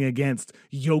battling against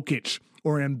Jokic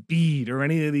or Embiid or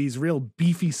any of these real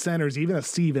beefy centers, even a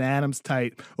Steven Adams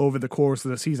type over the course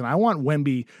of the season. I want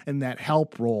Wemby in that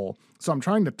help role. So I'm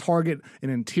trying to target an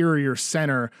interior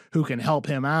center who can help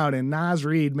him out. And Naz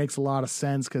Reid makes a lot of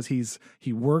sense because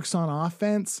he works on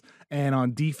offense, and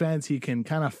on defense, he can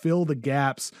kind of fill the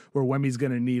gaps where Wemby's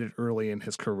going to need it early in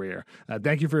his career.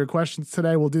 Thank you for your questions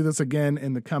today. We'll do this again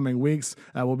in the coming weeks.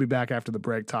 We'll be back after the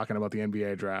break talking about the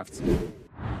NBA draft.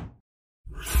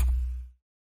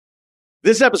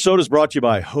 This episode is brought to you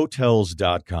by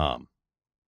Hotels.com.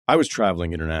 I was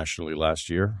traveling internationally last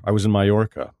year. I was in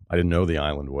Mallorca. I didn't know the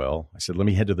island well. I said, let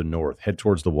me head to the north, head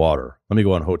towards the water. Let me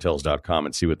go on Hotels.com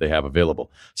and see what they have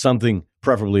available. Something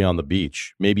preferably on the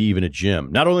beach, maybe even a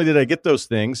gym. Not only did I get those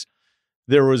things,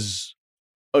 there was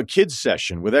a kids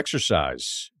session with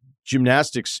exercise,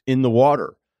 gymnastics in the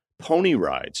water, pony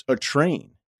rides, a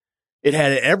train. It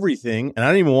had everything, and I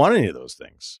didn't even want any of those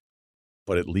things.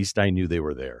 But at least I knew they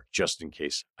were there, just in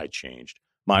case I changed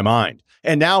my mind.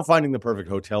 And now finding the perfect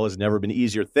hotel has never been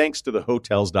easier thanks to the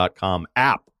Hotels.com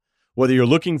app. Whether you're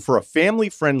looking for a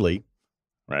family-friendly,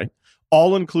 right,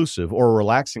 all-inclusive or a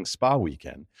relaxing spa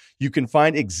weekend, you can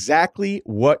find exactly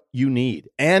what you need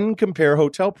and compare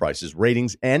hotel prices,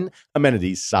 ratings, and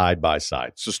amenities side by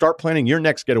side. So start planning your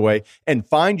next getaway and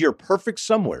find your perfect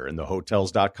somewhere in the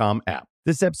Hotels.com app.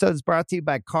 This episode is brought to you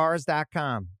by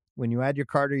Cars.com. When you add your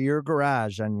car to your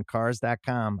garage on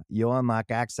Cars.com, you'll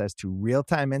unlock access to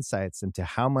real-time insights into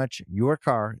how much your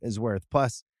car is worth.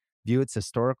 Plus, view its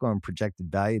historical and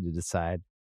projected value to decide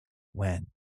when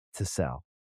to sell.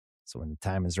 So when the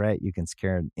time is right, you can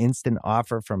secure an instant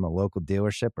offer from a local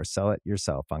dealership or sell it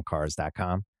yourself on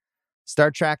Cars.com.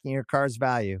 Start tracking your car's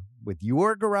value with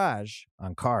your garage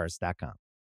on Cars.com.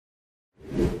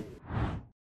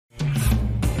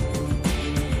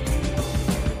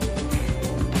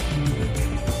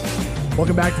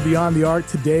 Welcome back to Beyond the Arc.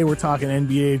 Today we're talking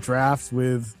NBA drafts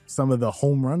with some of the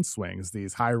home run swings,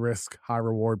 these high-risk,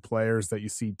 high-reward players that you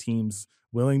see teams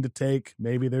willing to take.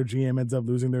 Maybe their GM ends up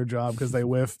losing their job because they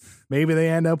whiff. Maybe they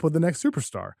end up with the next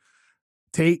superstar.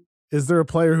 Tate, is there a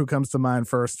player who comes to mind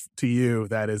first to you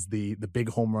that is the big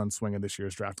home run swing in this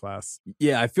year's draft class?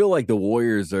 Yeah, I feel like the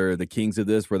Warriors are the kings of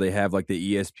this, where they have like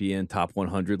the ESPN top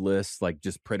 100 list, like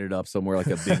just printed up somewhere like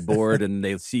a big board, and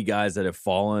they see guys that have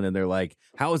fallen, and they're like,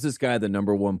 how is this guy the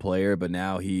number one player, but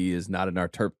now he is not in our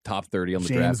top 30 on the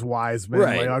draft? James Wiseman.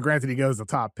 Right. Like, granted, he goes the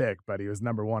top pick, but he was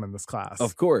number one in this class.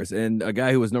 Of course, and a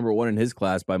guy who was number one in his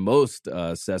class by most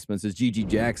assessments is Gigi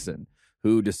Jackson,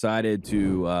 who decided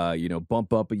to,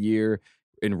 bump up a year,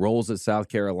 enrolls at South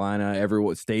Carolina.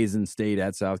 Everyone stays in state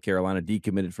at South Carolina,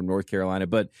 decommitted from North Carolina.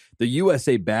 But the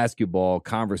USA basketball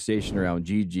conversation around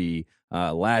Gigi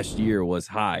last year was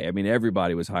high. I mean,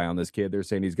 everybody was high on this kid. They're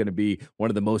saying he's going to be one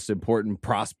of the most important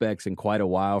prospects in quite a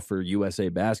while for USA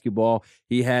basketball.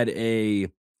 He had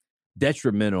a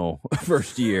detrimental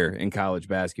first year in college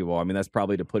basketball. I mean, that's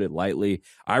probably to put it lightly.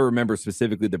 I remember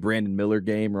specifically the Brandon Miller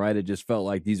game, right? It just felt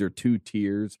like these are two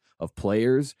tiers of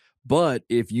players. But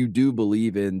if you do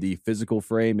believe in the physical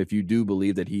frame, if you do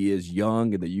believe that he is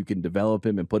young and that you can develop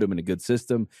him and put him in a good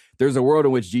system, there's a world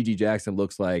in which Gigi Jackson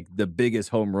looks like the biggest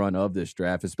home run of this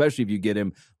draft, especially if you get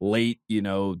him late, in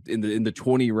the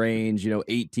 20 range,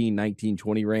 18, 19,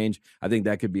 20 range. I think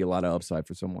that could be a lot of upside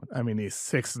for someone. I mean, he's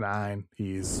 6'9".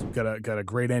 He's got a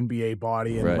great NBA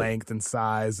body and length and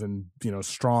size and,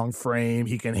 strong frame.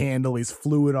 He can handle, he's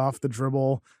fluid off the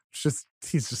dribble.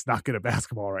 He's just not good at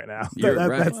basketball right now.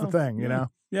 That's the thing,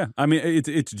 Yeah, I mean,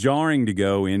 it's jarring to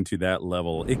go into that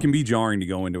level. It can be jarring to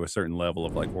go into a certain level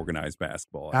of like organized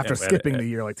basketball after skipping the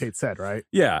year, like Tate said, right?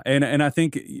 Yeah, and I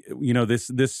think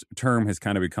this term has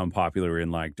kind of become popular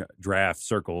in like draft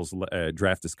circles,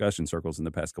 draft discussion circles in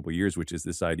the past couple of years, which is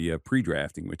this idea of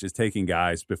pre-drafting, which is taking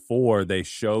guys before they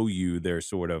show you their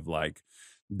sort of like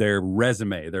their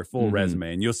resume, their full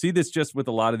resume. And you'll see this just with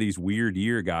a lot of these weird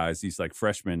year guys, these like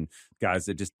freshman guys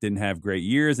that just didn't have great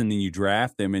years, and then you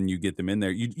draft them and you get them in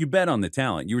there. You bet on the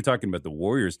talent. You were talking about the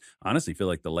Warriors. Honestly, feel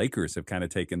like the Lakers have kind of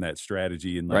taken that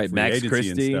strategy and like free Max agency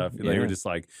Christie, and stuff. They were just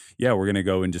like, we're going to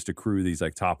go and just accrue these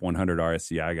like top 100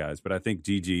 RSCI guys. But I think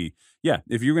Gigi,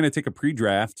 if you're going to take a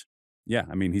pre-draft,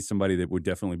 I mean, he's somebody that would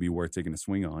definitely be worth taking a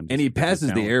swing on. And he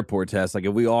passes the airport test. Like,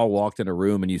 if we all walked in a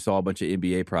room and you saw a bunch of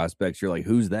NBA prospects, you're like,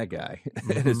 who's that guy?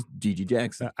 And it's Gigi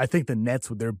Jackson. I think the Nets,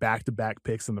 with their back-to-back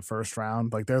picks in the first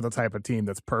round, like, they're the type of team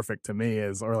that's perfect to me,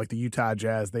 or like the Utah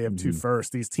Jazz. They have two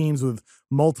firsts. These teams with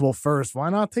multiple firsts, why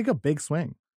not take a big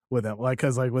swing? with him.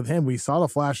 Because with him, we saw the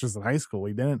flashes in high school.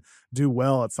 He didn't do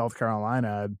well at South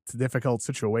Carolina. It's a difficult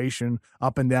situation,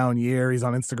 up and down year. He's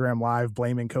on Instagram Live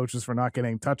blaming coaches for not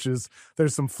getting touches.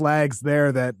 There's some flags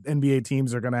there that NBA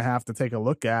teams are going to have to take a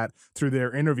look at through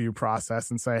their interview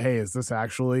process and say, hey, is this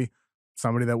actually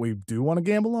somebody that we do want to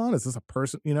gamble on? Is this a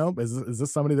person, is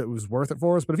this somebody that was worth it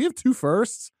for us? But if you have 2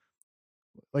 firsts,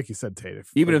 like you said, Tate,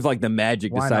 if like the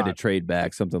Magic decide to not? trade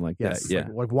back, something like that. Yeah.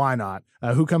 Like why not?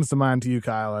 Who comes to mind to you,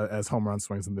 Kyle, as home run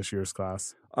swings in this year's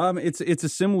class? It's a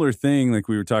similar thing. Like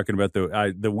we were talking about,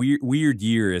 the weird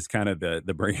year is kind of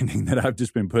the branding that I've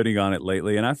just been putting on it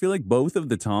lately. And I feel like both of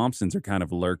the Thompson twins are kind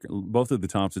of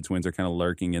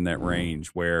lurking in that range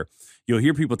where you'll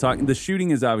hear people talking. The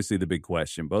shooting is obviously the big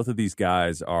question. Both of these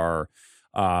guys are.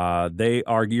 You're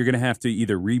going to have to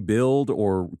either rebuild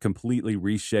or completely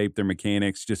reshape their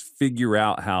mechanics, just figure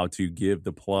out how to give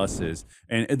the pluses.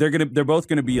 And they're both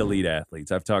going to be elite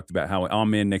athletes. I've talked about how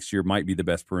Amen next year might be the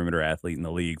best perimeter athlete in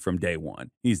the league from day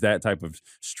one. He's that type of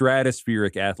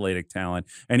stratospheric athletic talent,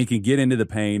 and he can get into the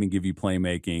paint and give you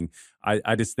playmaking.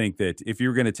 I just think that if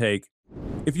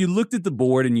you looked at the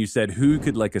board and you said who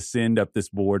could ascend up this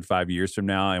board 5 years from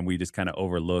now, and we just kind of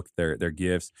overlooked their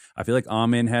gifts, I feel like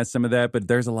Amen has some of that, but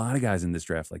there's a lot of guys in this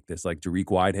draft like this. Like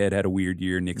Dariq Whitehead had a weird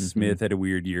year. Nick Smith had a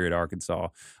weird year at Arkansas.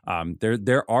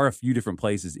 There are a few different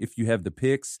places. If you have the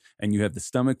picks and you have the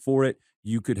stomach for it,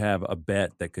 you could have a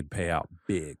bet that could pay out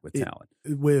big with talent.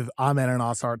 With Amen and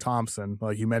Oscar Thompson,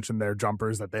 like you mentioned, their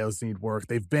jumpers, that those need work.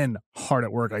 They've been hard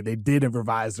at work. Like they did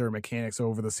revise their mechanics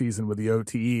over the season with the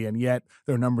OTE, and yet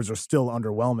their numbers are still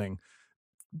underwhelming.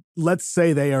 Let's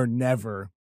say they are never,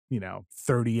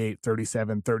 38,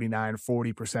 37, 39,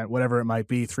 40%, whatever it might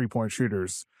be, 3-point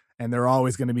shooters. And they're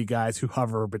always going to be guys who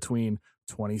hover between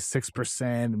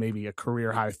 26%, maybe a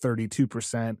career high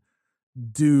 32%.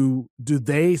 Do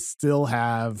they still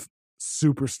have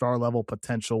superstar level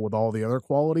potential with all the other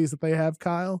qualities that they have,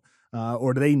 Kyle?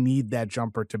 Or do they need that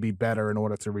jumper to be better in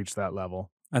order to reach that level?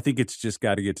 I think it's just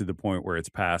got to get to the point where it's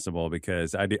passable,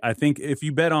 because I think if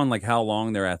you bet on how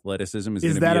long their athleticism is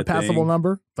going to be that a passable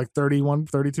number? Like 31,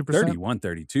 32%? 31,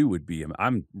 32 would be,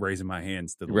 I'm raising my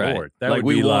hands to the Lord. That would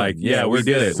be we won. We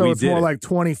did it. So we it's did more it. like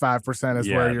 25% is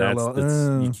where you're a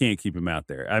little, you can't keep him out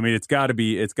there. I mean, it's got to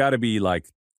be like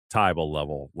Tybal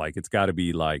level. Like it's got to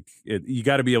be you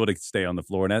got to be able to stay on the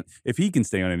floor. And if he can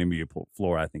stay on an NBA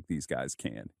floor, I think these guys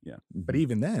can. Yeah. But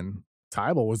even then,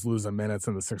 Tybal was losing minutes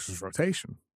in the Sixers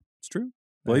rotation. It's true.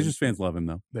 Blazers fans love him,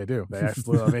 though. They do. They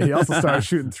actually love him. He also started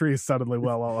shooting threes suddenly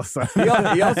well all of a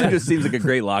sudden. He also just seems like a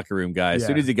great locker room guy. As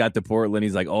soon as he got to Portland,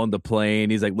 he's on the plane.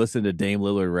 He's listening to Dame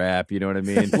Lillard rap. You know what I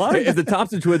mean? If the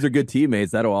Thompson twins are good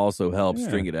teammates, that'll also help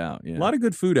string it out. Yeah. A lot of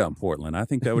good food out in Portland. I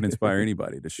think that would inspire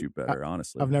anybody to shoot better,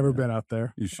 honestly. I've never been out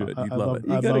there. You should. You'd love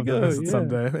it. I'd love to visit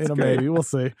someday. Maybe. We'll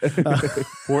see.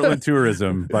 Portland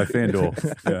Tourism by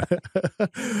FanDuel.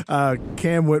 Yeah.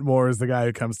 Cam Whitmore is the guy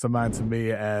who comes to mind to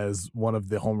me as one of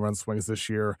the home run swings this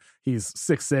year. He's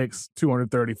 6'6",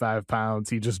 235 pounds.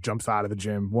 He just jumps out of the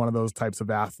gym. One of those types of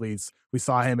athletes. We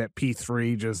saw him at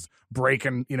P3 just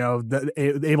breaking,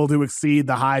 able to exceed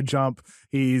the high jump.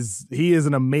 He is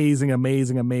an amazing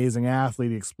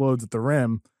athlete. He explodes at the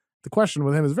rim. The question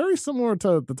with him is very similar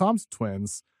to the Thompson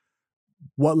twins.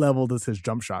 What level does his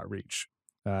jump shot reach?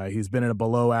 He's been a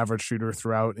below average shooter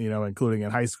throughout, including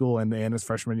in high school and his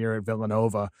freshman year at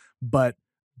Villanova. But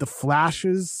the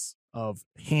flashes of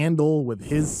handle with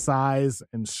his size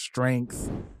and strength,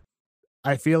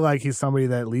 I feel like he's somebody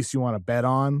that at least you want to bet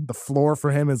on. The floor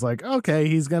for him is okay,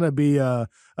 he's going to be a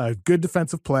good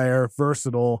defensive player,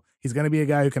 versatile. He's going to be a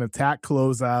guy who can attack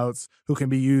closeouts, who can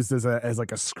be used as a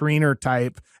screener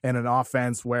type in an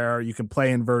offense where you can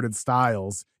play inverted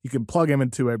styles. You can plug him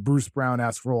into a Bruce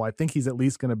Brown-esque role. I think he's at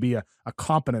least going to be a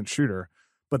competent shooter.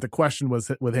 But the question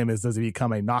with him is, does he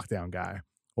become a knockdown guy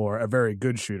or a very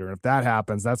good shooter? And if that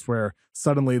happens, that's where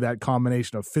suddenly that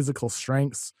combination of physical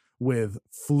strengths with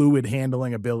fluid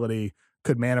handling ability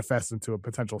could manifest into a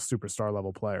potential superstar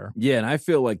level player. Yeah, and I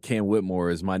feel like Cam Whitmore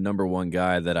is my number one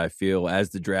guy that I feel as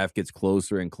the draft gets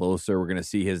closer and closer, we're going to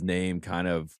see his name kind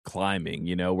of climbing,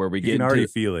 where we can already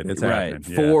feel it. It's right,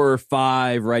 happening. 4 or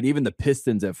 5, right? Even the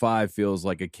Pistons at 5 feels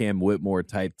like a Cam Whitmore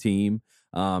type team.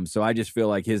 So I just feel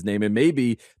like his name, and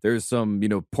maybe there's some,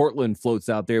 Portland floats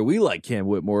out there. We like Cam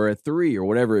Whitmore at 3 or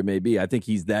whatever it may be. I think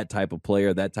he's that type of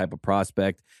player, that type of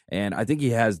prospect. And I think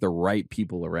he has the right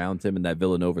people around him in that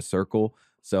Villanova circle.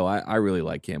 So I really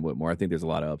like Cam Whitmore. I think there's a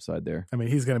lot of upside there. I mean,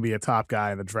 he's going to be a top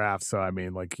guy in the draft. So, I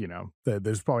mean,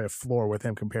 there's probably a floor with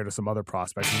him compared to some other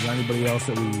prospects. Is there anybody else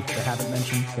that haven't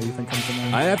mentioned that you think comes to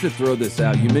mind? I have to throw this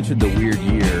out. You mentioned the weird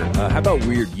year. How about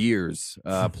weird years,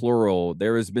 plural?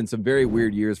 There has been some very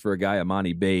weird years for a guy,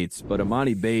 Amani Bates. But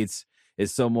Amani Bates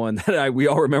is someone that we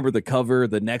all remember the cover,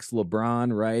 the next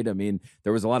LeBron, right? I mean,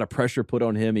 there was a lot of pressure put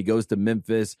on him. He goes to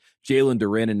Memphis. Jalen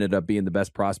Duren ended up being the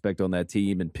best prospect on that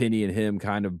team, and Penny and him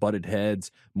kind of butted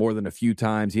heads more than a few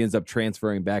times. He ends up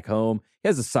transferring back home. He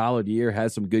has a solid year,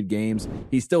 has some good games.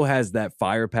 He still has that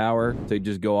firepower to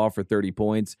just go off for 30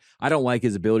 points. I don't like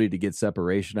his ability to get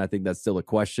separation. I think that's still a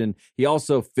question. He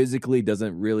also physically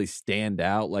doesn't really stand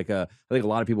out. I think a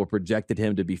lot of people projected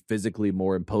him to be physically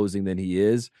more imposing than he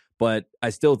is. But I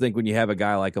still think when you have a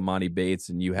guy like Amani Bates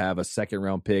and you have a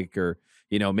second-round pick or,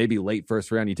 maybe late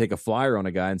first round, you take a flyer on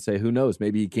a guy and say, who knows,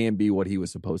 maybe he can be what he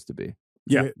was supposed to be.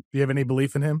 Yeah. Do you have any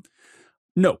belief in him?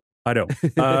 No, I don't.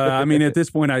 I mean, at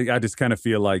this point, I just kind of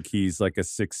feel like he's like a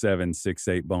 6'7",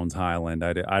 6'8" Bones Highland.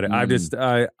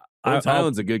 Bones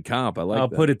Highland's a good comp. I'll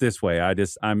put it this way.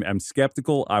 I'm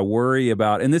skeptical. I worry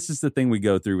about, and this is the thing we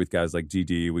go through with guys like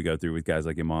GG, we go through with guys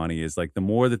like Imani, is like the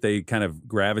more that they kind of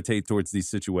gravitate towards these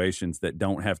situations that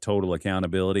don't have total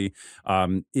accountability,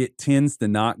 it tends to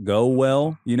not go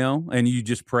well, and you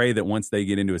just pray that once they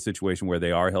get into a situation where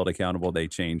they are held accountable, they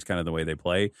change kind of the way they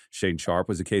play. Shane Sharp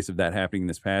was a case of that happening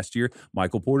this past year.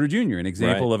 Michael Porter Jr., an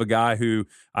example of a guy who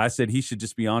I said he should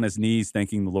just be on his knees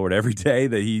thanking the Lord every day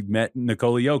that he met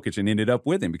Nikola Jokic and ended up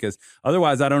with him, because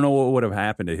otherwise I don't know what would have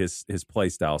happened to his play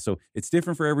style. So it's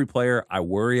different for every player. I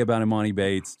worry about Imani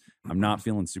Bates. I'm not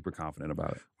feeling super confident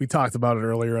about it. We talked about it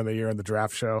earlier in the year in the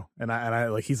draft show, and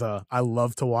I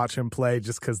love to watch him play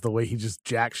just because the way he just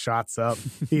jacks shots up.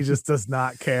 He just does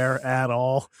not care at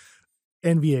all.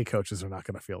 NBA coaches are not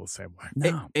going to feel the same way.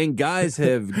 No. And guys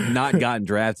have not gotten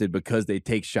drafted because they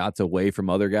take shots away from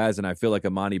other guys. And I feel like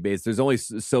Amani Bates, there's only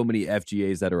so many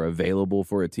FGAs that are available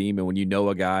for a team. And when you know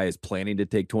a guy is planning to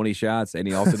take 20 shots and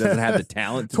he also doesn't have the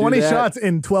talent to 20 do that, shots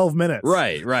in 12 minutes.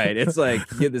 Right. It's like,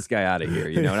 get this guy out of here,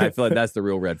 And I feel like that's the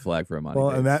real red flag for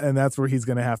Amani Bates. And that's where he's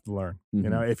going to have to learn.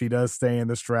 Mm-hmm. If he does stay in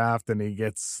this draft and he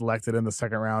gets selected in the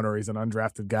second round or he's an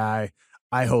undrafted guy,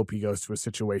 I hope he goes to a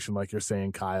situation like you're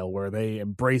saying, Kyle, where they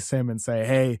embrace him and say,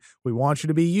 hey, we want you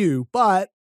to be you, but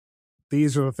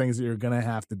these are the things that you're going to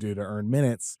have to do to earn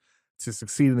minutes to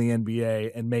succeed in the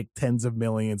NBA and make tens of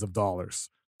millions of dollars.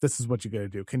 This is what you got to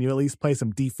do. Can you at least play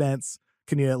some defense?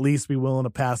 Can you at least be willing to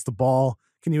pass the ball?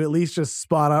 Can you at least just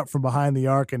spot up from behind the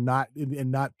arc and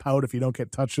not pout if you don't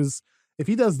get touches? If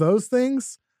he does those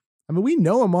things, I mean, we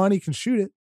know Imani can shoot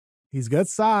it. He's got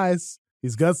size.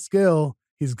 He's got skill.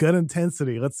 He's got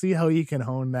intensity. Let's see how he can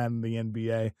hone that in the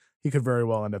NBA. He could very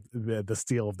well end up the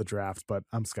steal of the draft, but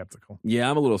I'm skeptical. Yeah,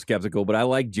 I'm a little skeptical, but I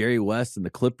like Jerry West and the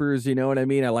Clippers, you know what I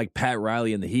mean? I like Pat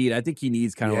Riley and the Heat. I think he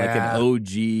needs kind of like an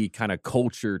OG kind of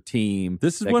culture team.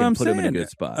 This is what I'm saying. Put him in a good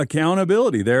spot.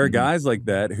 Accountability. There are guys like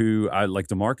that who, like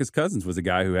DeMarcus Cousins was a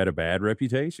guy who had a bad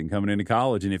reputation coming into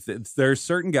college. And if there's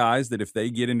certain guys that if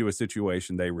they get into a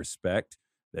situation they respect,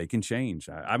 they can change.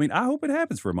 I mean, I hope it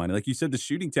happens for Imani. Like you said, the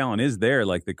shooting talent is there,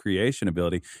 like the creation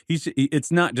ability. It's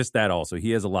not just that also.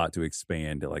 He has a lot to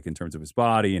expand, like in terms of his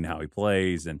body and how he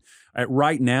plays. And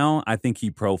right now, I think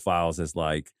he profiles as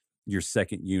like your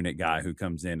second unit guy who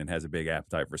comes in and has a big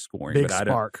appetite for scoring. Big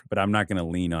spark. But I'm not going to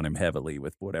lean on him heavily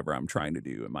with whatever I'm trying to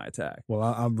do in my attack. Well,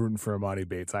 I'm rooting for Imani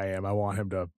Bates. I am. I want him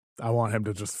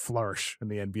to just flourish in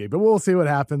the NBA. But we'll see what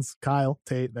happens. Kyle,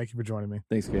 Tate, thank you for joining me.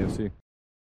 Thanks, KFC.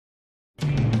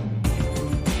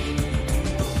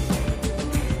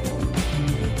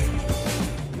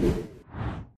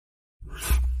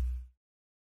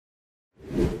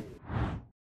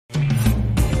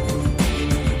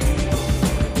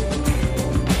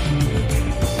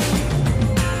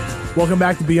 Welcome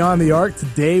back to Beyond the Arc.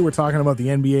 Today we're talking about the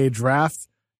NBA draft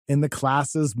in the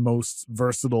class's most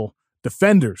versatile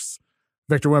defenders.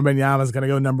 Victor Wembanyama is going to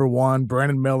go number 1.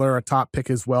 Brandon Miller, a top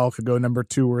pick as well, could go number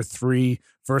 2 or 3.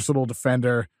 Versatile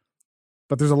defender.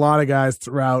 But there's a lot of guys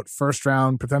throughout, first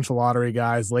round, potential lottery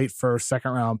guys, late first,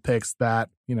 second round picks that,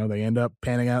 they end up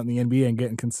panning out in the NBA and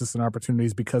getting consistent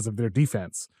opportunities because of their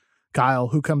defense. Kyle,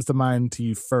 who comes to mind to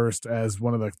you first as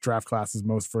one of the draft class's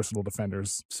most versatile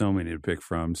defenders? So many to pick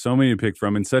from.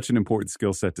 And such an important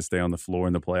skill set to stay on the floor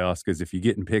in the playoffs, because if you're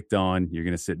getting picked on, you're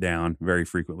going to sit down very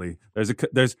frequently.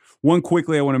 There's one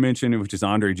quickly I want to mention, which is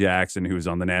Andre Jackson, who was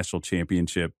on the national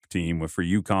championship team for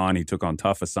UConn. He took on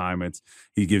tough assignments.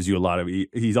 He gives you a lot of –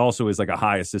 he also is like a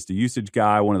high assist to usage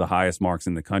guy, one of the highest marks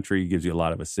in the country. He gives you a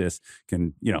lot of assists.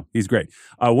 He's great.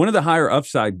 One of the higher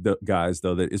upside guys,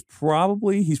 though, that is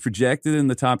probably – he's projected projected in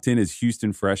the top 10 is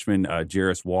Houston freshman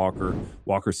Jarris Walker.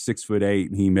 Walker's 6'8",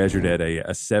 and he measured at a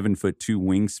 7'2"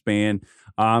 wingspan.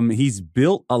 He's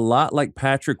built a lot like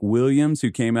Patrick Williams, who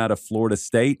came out of Florida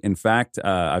State. In fact,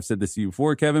 I've said this to you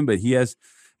before, Kevin, but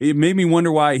it made me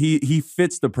wonder why he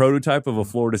fits the prototype of a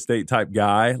Florida State type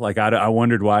guy. Like I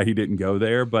wondered why he didn't go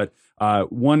there, but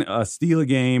won a steal a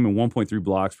game and 1.3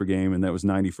 blocks per game, and that was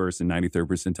 91st and 93rd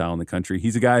percentile in the country.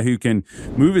 He's a guy who can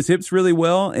move his hips really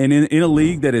well, and in a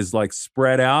league that is like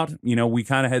spread out, we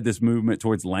kind of had this movement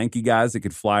towards lanky guys that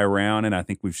could fly around, and I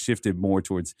think we've shifted more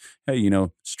towards, hey,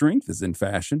 strength is in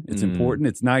fashion. It's important.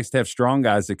 It's nice to have strong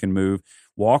guys that can move.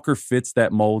 Walker fits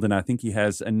that mold, and I think he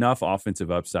has enough offensive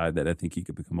upside that I think he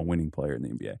could become a winning player in the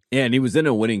NBA. Yeah, and he was in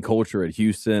a winning culture at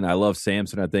Houston. I love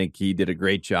Sampson. I think he did a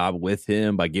great job with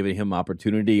him by giving him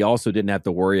opportunity. He also didn't have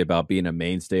to worry about being a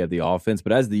mainstay of the offense.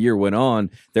 But as the year went on,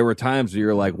 there were times where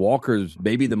you're like, Walker's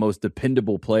maybe the most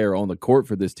dependable player on the court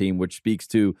for this team, which speaks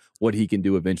to what he can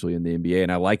do eventually in the NBA.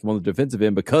 And I like him on the defensive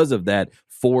end because of that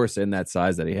force and that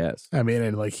size that he has. I mean,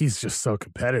 and he's just so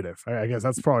competitive. I guess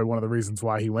that's probably one of the reasons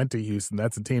why he went to Houston.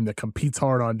 That's a team that competes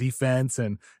hard on defense,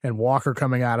 and Walker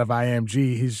coming out of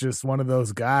IMG, he's just one of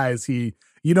those guys.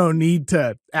 You don't need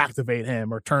to activate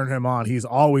him or turn him on. He's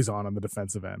always on the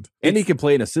defensive end. And he can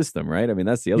play in a system, right? I mean,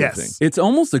 that's the other thing. It's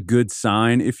almost a good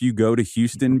sign if you go to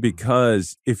Houston,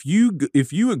 because if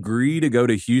you agree to go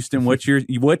to Houston, what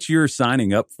you're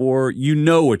signing up for,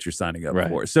 what you're signing up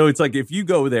for. So it's like if you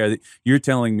go there, you're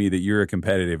telling me that you're a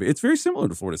competitive. It's very similar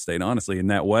to Florida State, honestly, in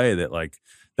that way that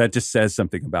that just says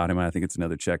something about him. And I think it's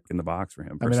another check in the box for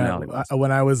him, personality-wise.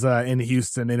 When I was in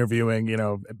Houston interviewing,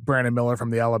 Brandon Miller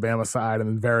from the Alabama side and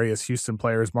then various Houston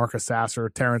players, Marcus Sasser,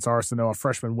 Terrence Arsenault, a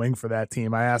freshman wing for that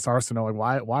team, I asked Arsenault,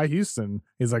 why Houston?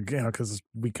 He's like, because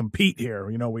we compete here.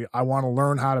 I want to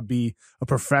learn how to be a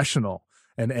professional.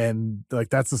 And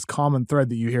that's this common thread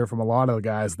that you hear from a lot of the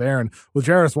guys there. And with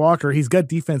Jarris Walker, he's got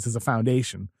defense as a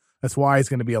foundation. That's why he's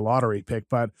going to be a lottery pick.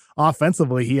 But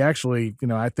offensively, he actually,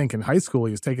 I think in high school,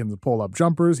 he was taking the pull-up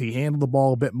jumpers. He handled the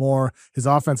ball a bit more. His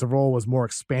offensive role was more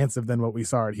expansive than what we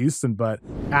saw at Houston. But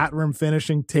at rim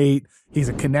finishing, Tate, he's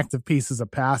a connective piece as a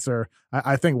passer.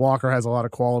 I think Walker has a lot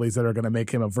of qualities that are going to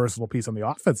make him a versatile piece on the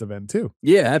offensive end, too.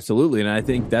 Yeah, absolutely. And I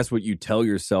think that's what you tell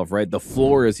yourself, right? The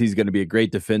floor is he's going to be a great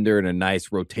defender and a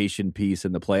nice rotation piece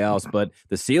in the playoffs. But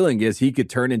the ceiling is he could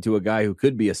turn into a guy who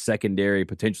could be a secondary,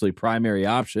 potentially primary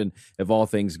option if all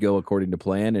things go according to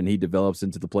plan and he develops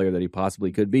into the player that he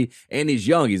possibly could be. And he's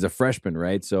young. He's a freshman,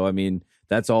 right? So, I mean,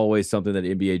 that's always something that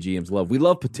NBA GMs love. We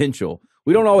love potential.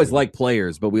 We don't always like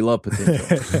players, but we love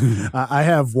potential. I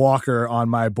have Walker on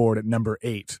my board at number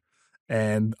 8.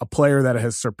 And a player that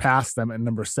has surpassed them at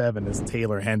number 7 is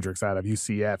Taylor Hendricks out of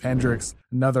UCF. Hendricks,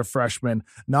 another freshman,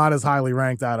 not as highly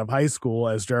ranked out of high school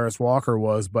as Jarris Walker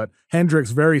was, but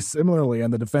Hendricks very similarly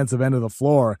on the defensive end of the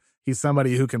floor. He's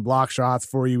somebody who can block shots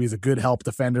for you. He's a good help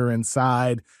defender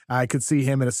inside. I could see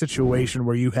him in a situation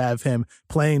where you have him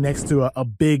playing next to a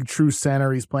big true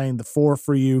center. He's playing the 4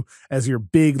 for you as your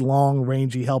big, long,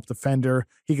 rangy help defender.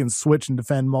 He can switch and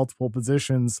defend multiple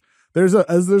positions. There's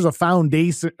a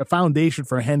foundation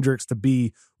for Hendricks to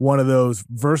be one of those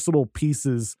versatile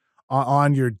pieces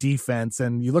on your defense.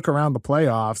 And you look around the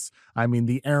playoffs, I mean,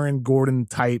 the Aaron Gordon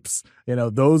types,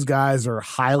 those guys are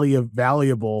highly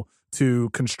valuable to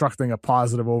constructing a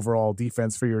positive overall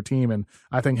defense for your team. And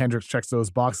I think Hendricks checks those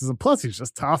boxes. And plus, he's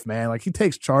just tough, man. He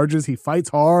takes charges. He fights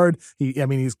hard. He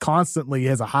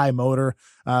has a high motor.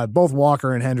 Both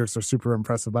Walker and Hendricks are super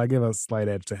impressive, but I give a slight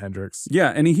edge to Hendricks.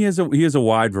 Yeah, and he has a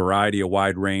wide variety, a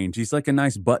wide range. He's like a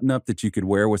nice button-up that you could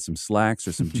wear with some slacks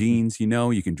or some jeans,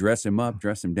 You can dress him up,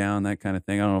 dress him down, that kind of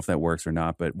thing. I don't know if that works or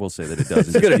not, but we'll say that it does.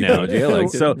 It's a good analogy. I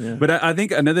like it. Yeah. But I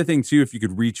think another thing, too, if you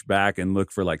could reach back and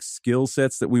look for, skill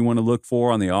sets that we want to look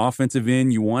for on the offensive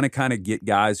end, you want to kind of get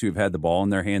guys who have had the ball in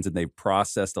their hands and they've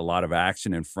processed a lot of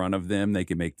action in front of them. They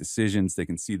can make decisions. They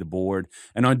can see the board.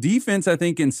 And on defense, I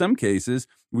think in some cases,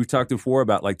 we've talked before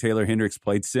about Taylor Hendricks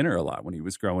played center a lot when he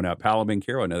was growing up. Paolo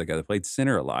Banchero, another guy that played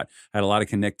center a lot, had a lot of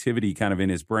connectivity kind of in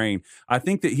his brain. I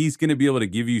think that he's going to be able to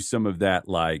give you some of that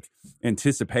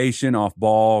anticipation off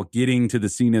ball, getting to the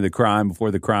scene of the crime before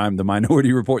the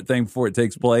Minority Report thing before it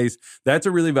takes place. That's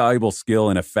a really valuable skill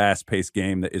in a fast-paced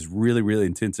game that is really, really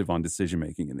intensive on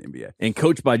decision-making in the NBA. And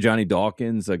coached by Johnny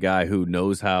Dawkins, a guy who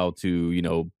knows how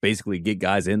to, basically get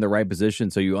guys in the right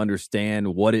position so you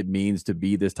understand what it means to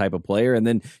be this type of player. And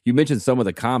then And you mentioned some of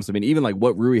the comps. I mean, even like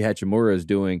what Rui Hachimura is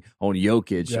doing on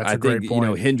Jokic, Yeah, I think,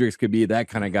 Hendricks could be that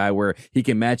kind of guy where he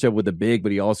can match up with the big,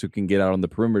 but he also can get out on the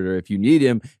perimeter if you need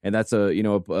him. And that's a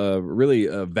really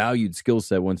valued skill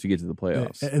set once you get to the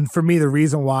playoffs. And for me, the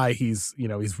reason why he's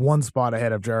one spot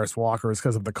ahead of Jarris Walker is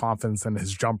because of the confidence in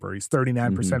his jumper. He's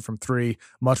 39% from three,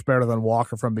 much better than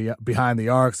Walker from behind the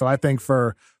arc. So I think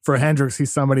for Hendricks,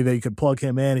 he's somebody that you could plug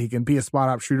him in. He can be a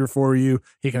spot-up shooter for you.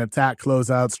 He can attack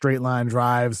closeouts, straight line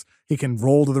drives. He can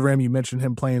roll to the rim. You mentioned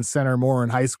him playing center more in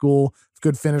high school.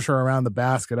 Good finisher around the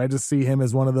basket. I just see him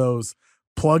as one of those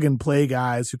plug-and-play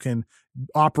guys who can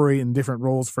operate in different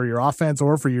roles for your offense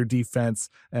or for your defense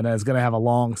and is going to have a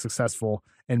long, successful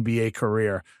NBA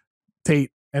career.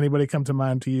 Tate, anybody come to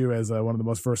mind to you as one of the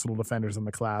most versatile defenders in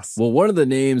the class? Well, one of the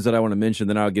names that I want to mention,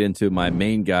 then I'll get into my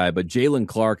main guy, but Jalen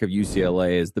Clark of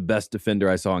UCLA is the best defender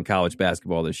I saw in college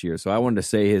basketball this year. So I wanted to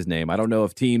say his name. I don't know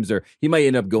if he might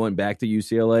end up going back to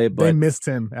UCLA, but they missed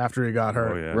him after he got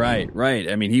hurt. Oh, yeah.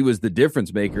 Right. I mean, he was the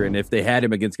difference maker. And if they had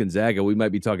him against Gonzaga, we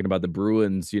might be talking about the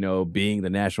Bruins, being the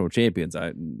national champions.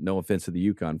 No offense to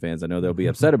the UConn fans. I know they'll be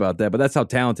upset about that, but that's how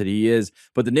talented he is.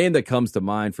 But the name that comes to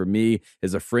mind for me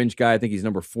is a fringe guy. I think he's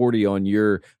number 40 on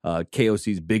your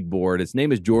KOC's big board. His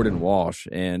name is Jordan Walsh,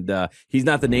 and he's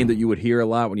not the name that you would hear a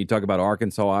lot when you talk about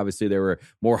Arkansas. Obviously, there were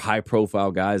more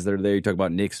high-profile guys that are there. You talk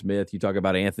about Nick Smith, you talk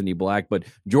about Anthony Black, but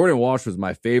Jordan Walsh was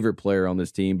my favorite player on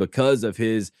this team because of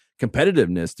his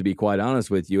competitiveness, to be quite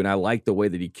honest with you. And I like the way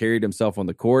that he carried himself on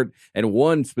the court. And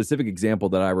one specific example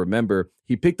that I remember,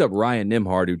 he picked up Ryan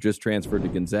Nembhard, who just transferred to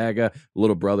Gonzaga,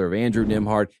 little brother of Andrew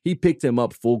Nembhard. He picked him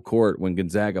up full court when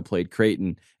Gonzaga played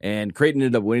Creighton, and Creighton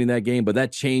ended up winning that game, but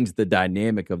that changed the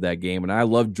dynamic of that game. And I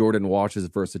love Jordan Walsh's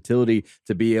versatility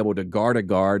to be able to guard a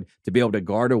guard, to be able to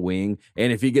guard a wing.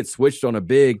 And if he gets switched on a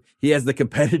big, he has the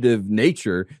competitive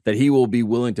nature that he will be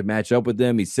willing to match up with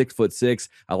them. He's 6'6".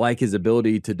 I like his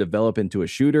ability to develop into a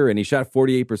shooter, and he shot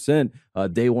 48%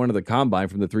 day one of the combine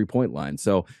from the three-point line.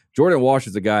 So Jordan Walsh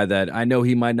is a guy that I know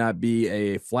he might not be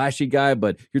a flashy guy,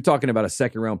 but you're talking about a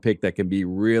second-round pick that can be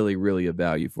really, really of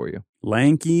value for you.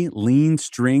 Lanky, lean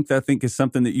strength, I think, is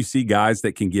something that you see guys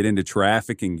that can get into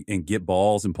traffic and get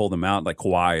balls and pull them out. Like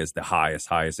Kawhi is the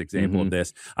highest example of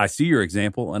this. I see your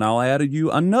example, and I'll add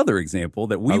you another example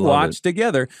that we watched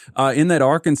together in that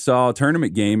Arkansas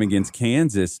tournament game against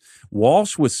Kansas.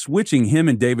 Walsh was switching him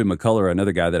and David McCullough,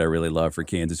 another guy that I really love for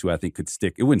Kansas, who I think could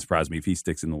stick. It wouldn't surprise me if he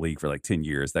sticks in the league for like 10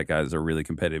 years. That guy is a really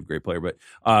competitive, great player. But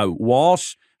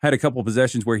Walsh had a couple of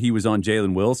possessions where he was on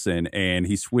Jalen Wilson, and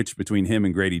he switched between him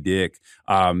and Grady Dick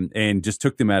and just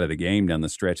took them out of the game down the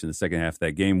stretch in the second half of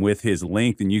that game with his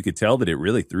length. And you could tell that it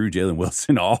really threw Jalen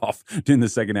Wilson off in the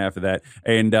second half of that.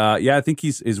 And, I think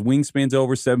his wingspan's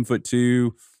over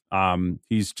 7'2".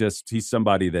 He's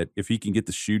somebody that if he can get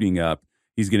the shooting up,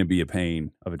 he's going to be a pain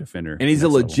of a defender. And he's a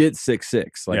legit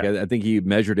 6'6". I think he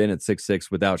measured in at 6'6"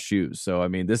 without shoes. So, I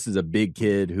mean, this is a big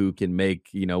kid who can make,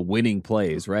 winning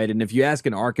plays, right? And if you ask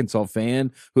an Arkansas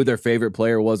fan who their favorite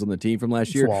player was on the team from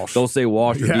last year, they'll say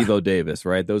Walsh or Devo Davis,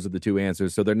 right? Those are the two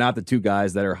answers. So they're not the two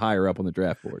guys that are higher up on the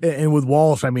draft board. And with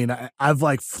Walsh, I mean, I've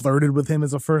flirted with him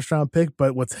as a first-round pick,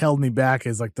 but what's held me back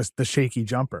is the shaky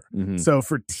jumper. Mm-hmm. So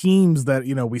for teams that,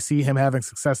 we see him having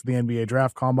success at the NBA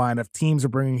draft combine, if teams are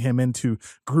bringing him into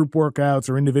group workouts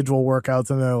or individual workouts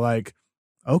and they're like,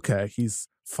 okay, he's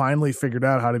finally figured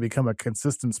out how to become a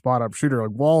consistent spot-up shooter.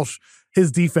 Like Walsh,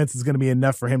 his defense is going to be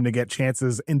enough for him to get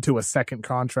chances into a second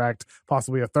contract,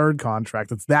 possibly a third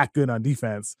contract. It's that good on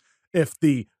defense. If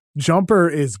the jumper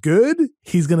is good,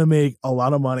 he's going to make a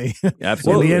lot of money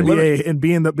Absolutely. in the NBA and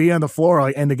be on the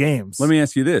floor end of games. Let me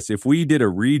ask you this. If we did a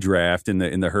redraft in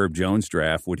the Herb Jones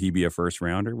draft, would he be a first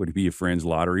rounder? Would he be a fringe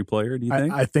lottery player, do you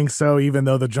think? I think so, even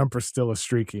though the jumper still is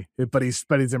streaky. But he's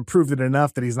improved it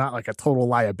enough that he's not like a total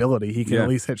liability. He can at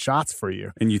least hit shots for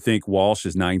you. And you think Walsh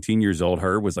is 19 years old.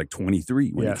 Herb was like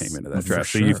 23 when he came into that draft.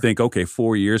 Sure. So you think, okay,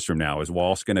 4 years from now, is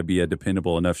Walsh going to be a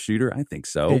dependable enough shooter? I think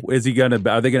so. Are they going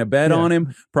to bet on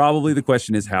him? Probably. The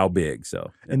question is how big. So,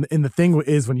 and the thing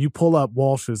is, when you pull up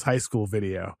Walsh's high school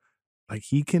video, like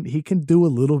he can do a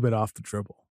little bit off the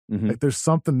dribble. Mm-hmm. Like there's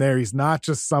something there. He's not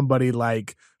just somebody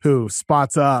who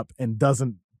spots up and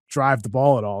doesn't drive the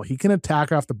ball at all. He can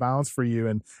attack off the bounce for you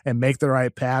and make the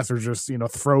right pass or just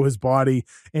throw his body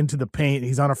into the paint.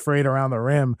 He's unafraid around the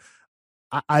rim.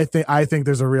 I think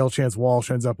there's a real chance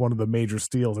Walsh ends up one of the major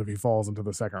steals if he falls into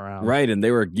the second round. Right, and they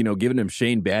were, giving him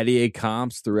Shane Battier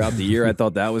comps throughout the year. I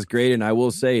thought that was great, and I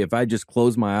will say, if I just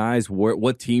close my eyes,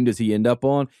 what team does he end up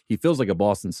on? He feels like a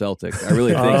Boston Celtic. I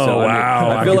really think so.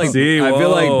 Wow. I feel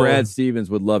like Brad Stevens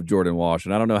would love Jordan Walsh,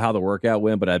 and I don't know how the workout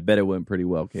went, but I bet it went pretty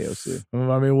well. KOC.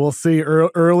 I mean, we'll see.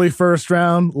 Early first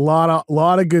round, lot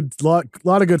of good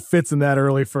fits in that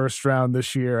early first round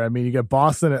this year. I mean, you got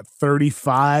Boston at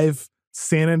 35.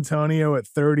 San Antonio at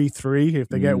 33. If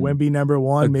they get Wemby number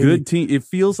one, maybe good team. It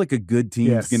feels like a good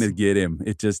team's going to get him.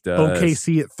 It just does.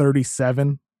 OKC at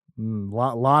 37.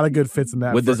 Lot of good fits in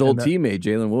that. With his old teammate,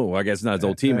 Jalen Wu. Well, I guess not his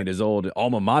old teammate, his old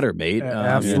alma mater mate.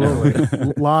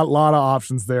 Absolutely. lot of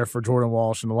options there for Jordan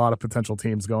Walsh and a lot of potential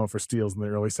teams going for steals in the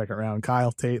early second round.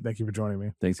 Kyle, Tate, thank you for joining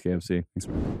me. Thanks, KFC. Thanks,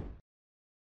 man.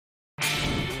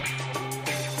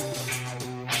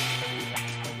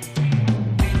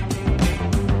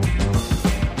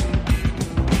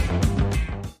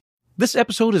 This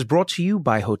episode is brought to you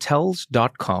by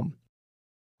Hotels.com.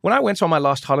 When I went on my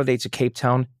last holiday to Cape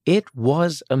Town, it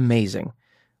was amazing.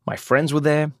 My friends were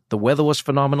there, the weather was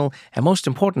phenomenal, and most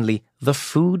importantly, the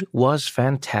food was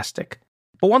fantastic.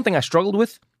 But one thing I struggled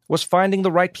with was finding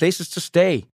the right places to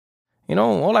stay.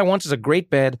 All I want is a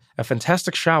great bed, a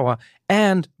fantastic shower,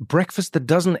 and breakfast that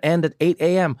doesn't end at 8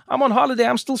 a.m. I'm on holiday,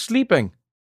 I'm still sleeping.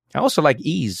 I also like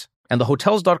ease, and the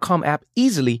Hotels.com app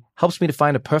easily helps me to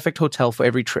find a perfect hotel for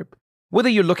every trip. Whether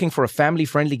you're looking for a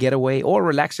family-friendly getaway or a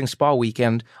relaxing spa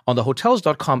weekend, on the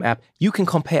Hotels.com app, you can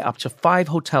compare up to 5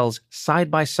 hotels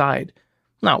side by side.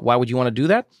 Now, why would you want to do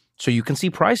that? So you can see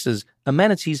prices,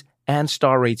 amenities, and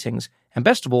star ratings. And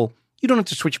best of all, you don't have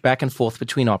to switch back and forth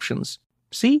between options.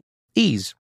 See?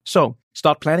 Ease. So,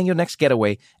 start planning your next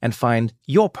getaway and find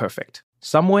your perfect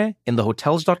somewhere in the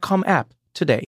Hotels.com app today.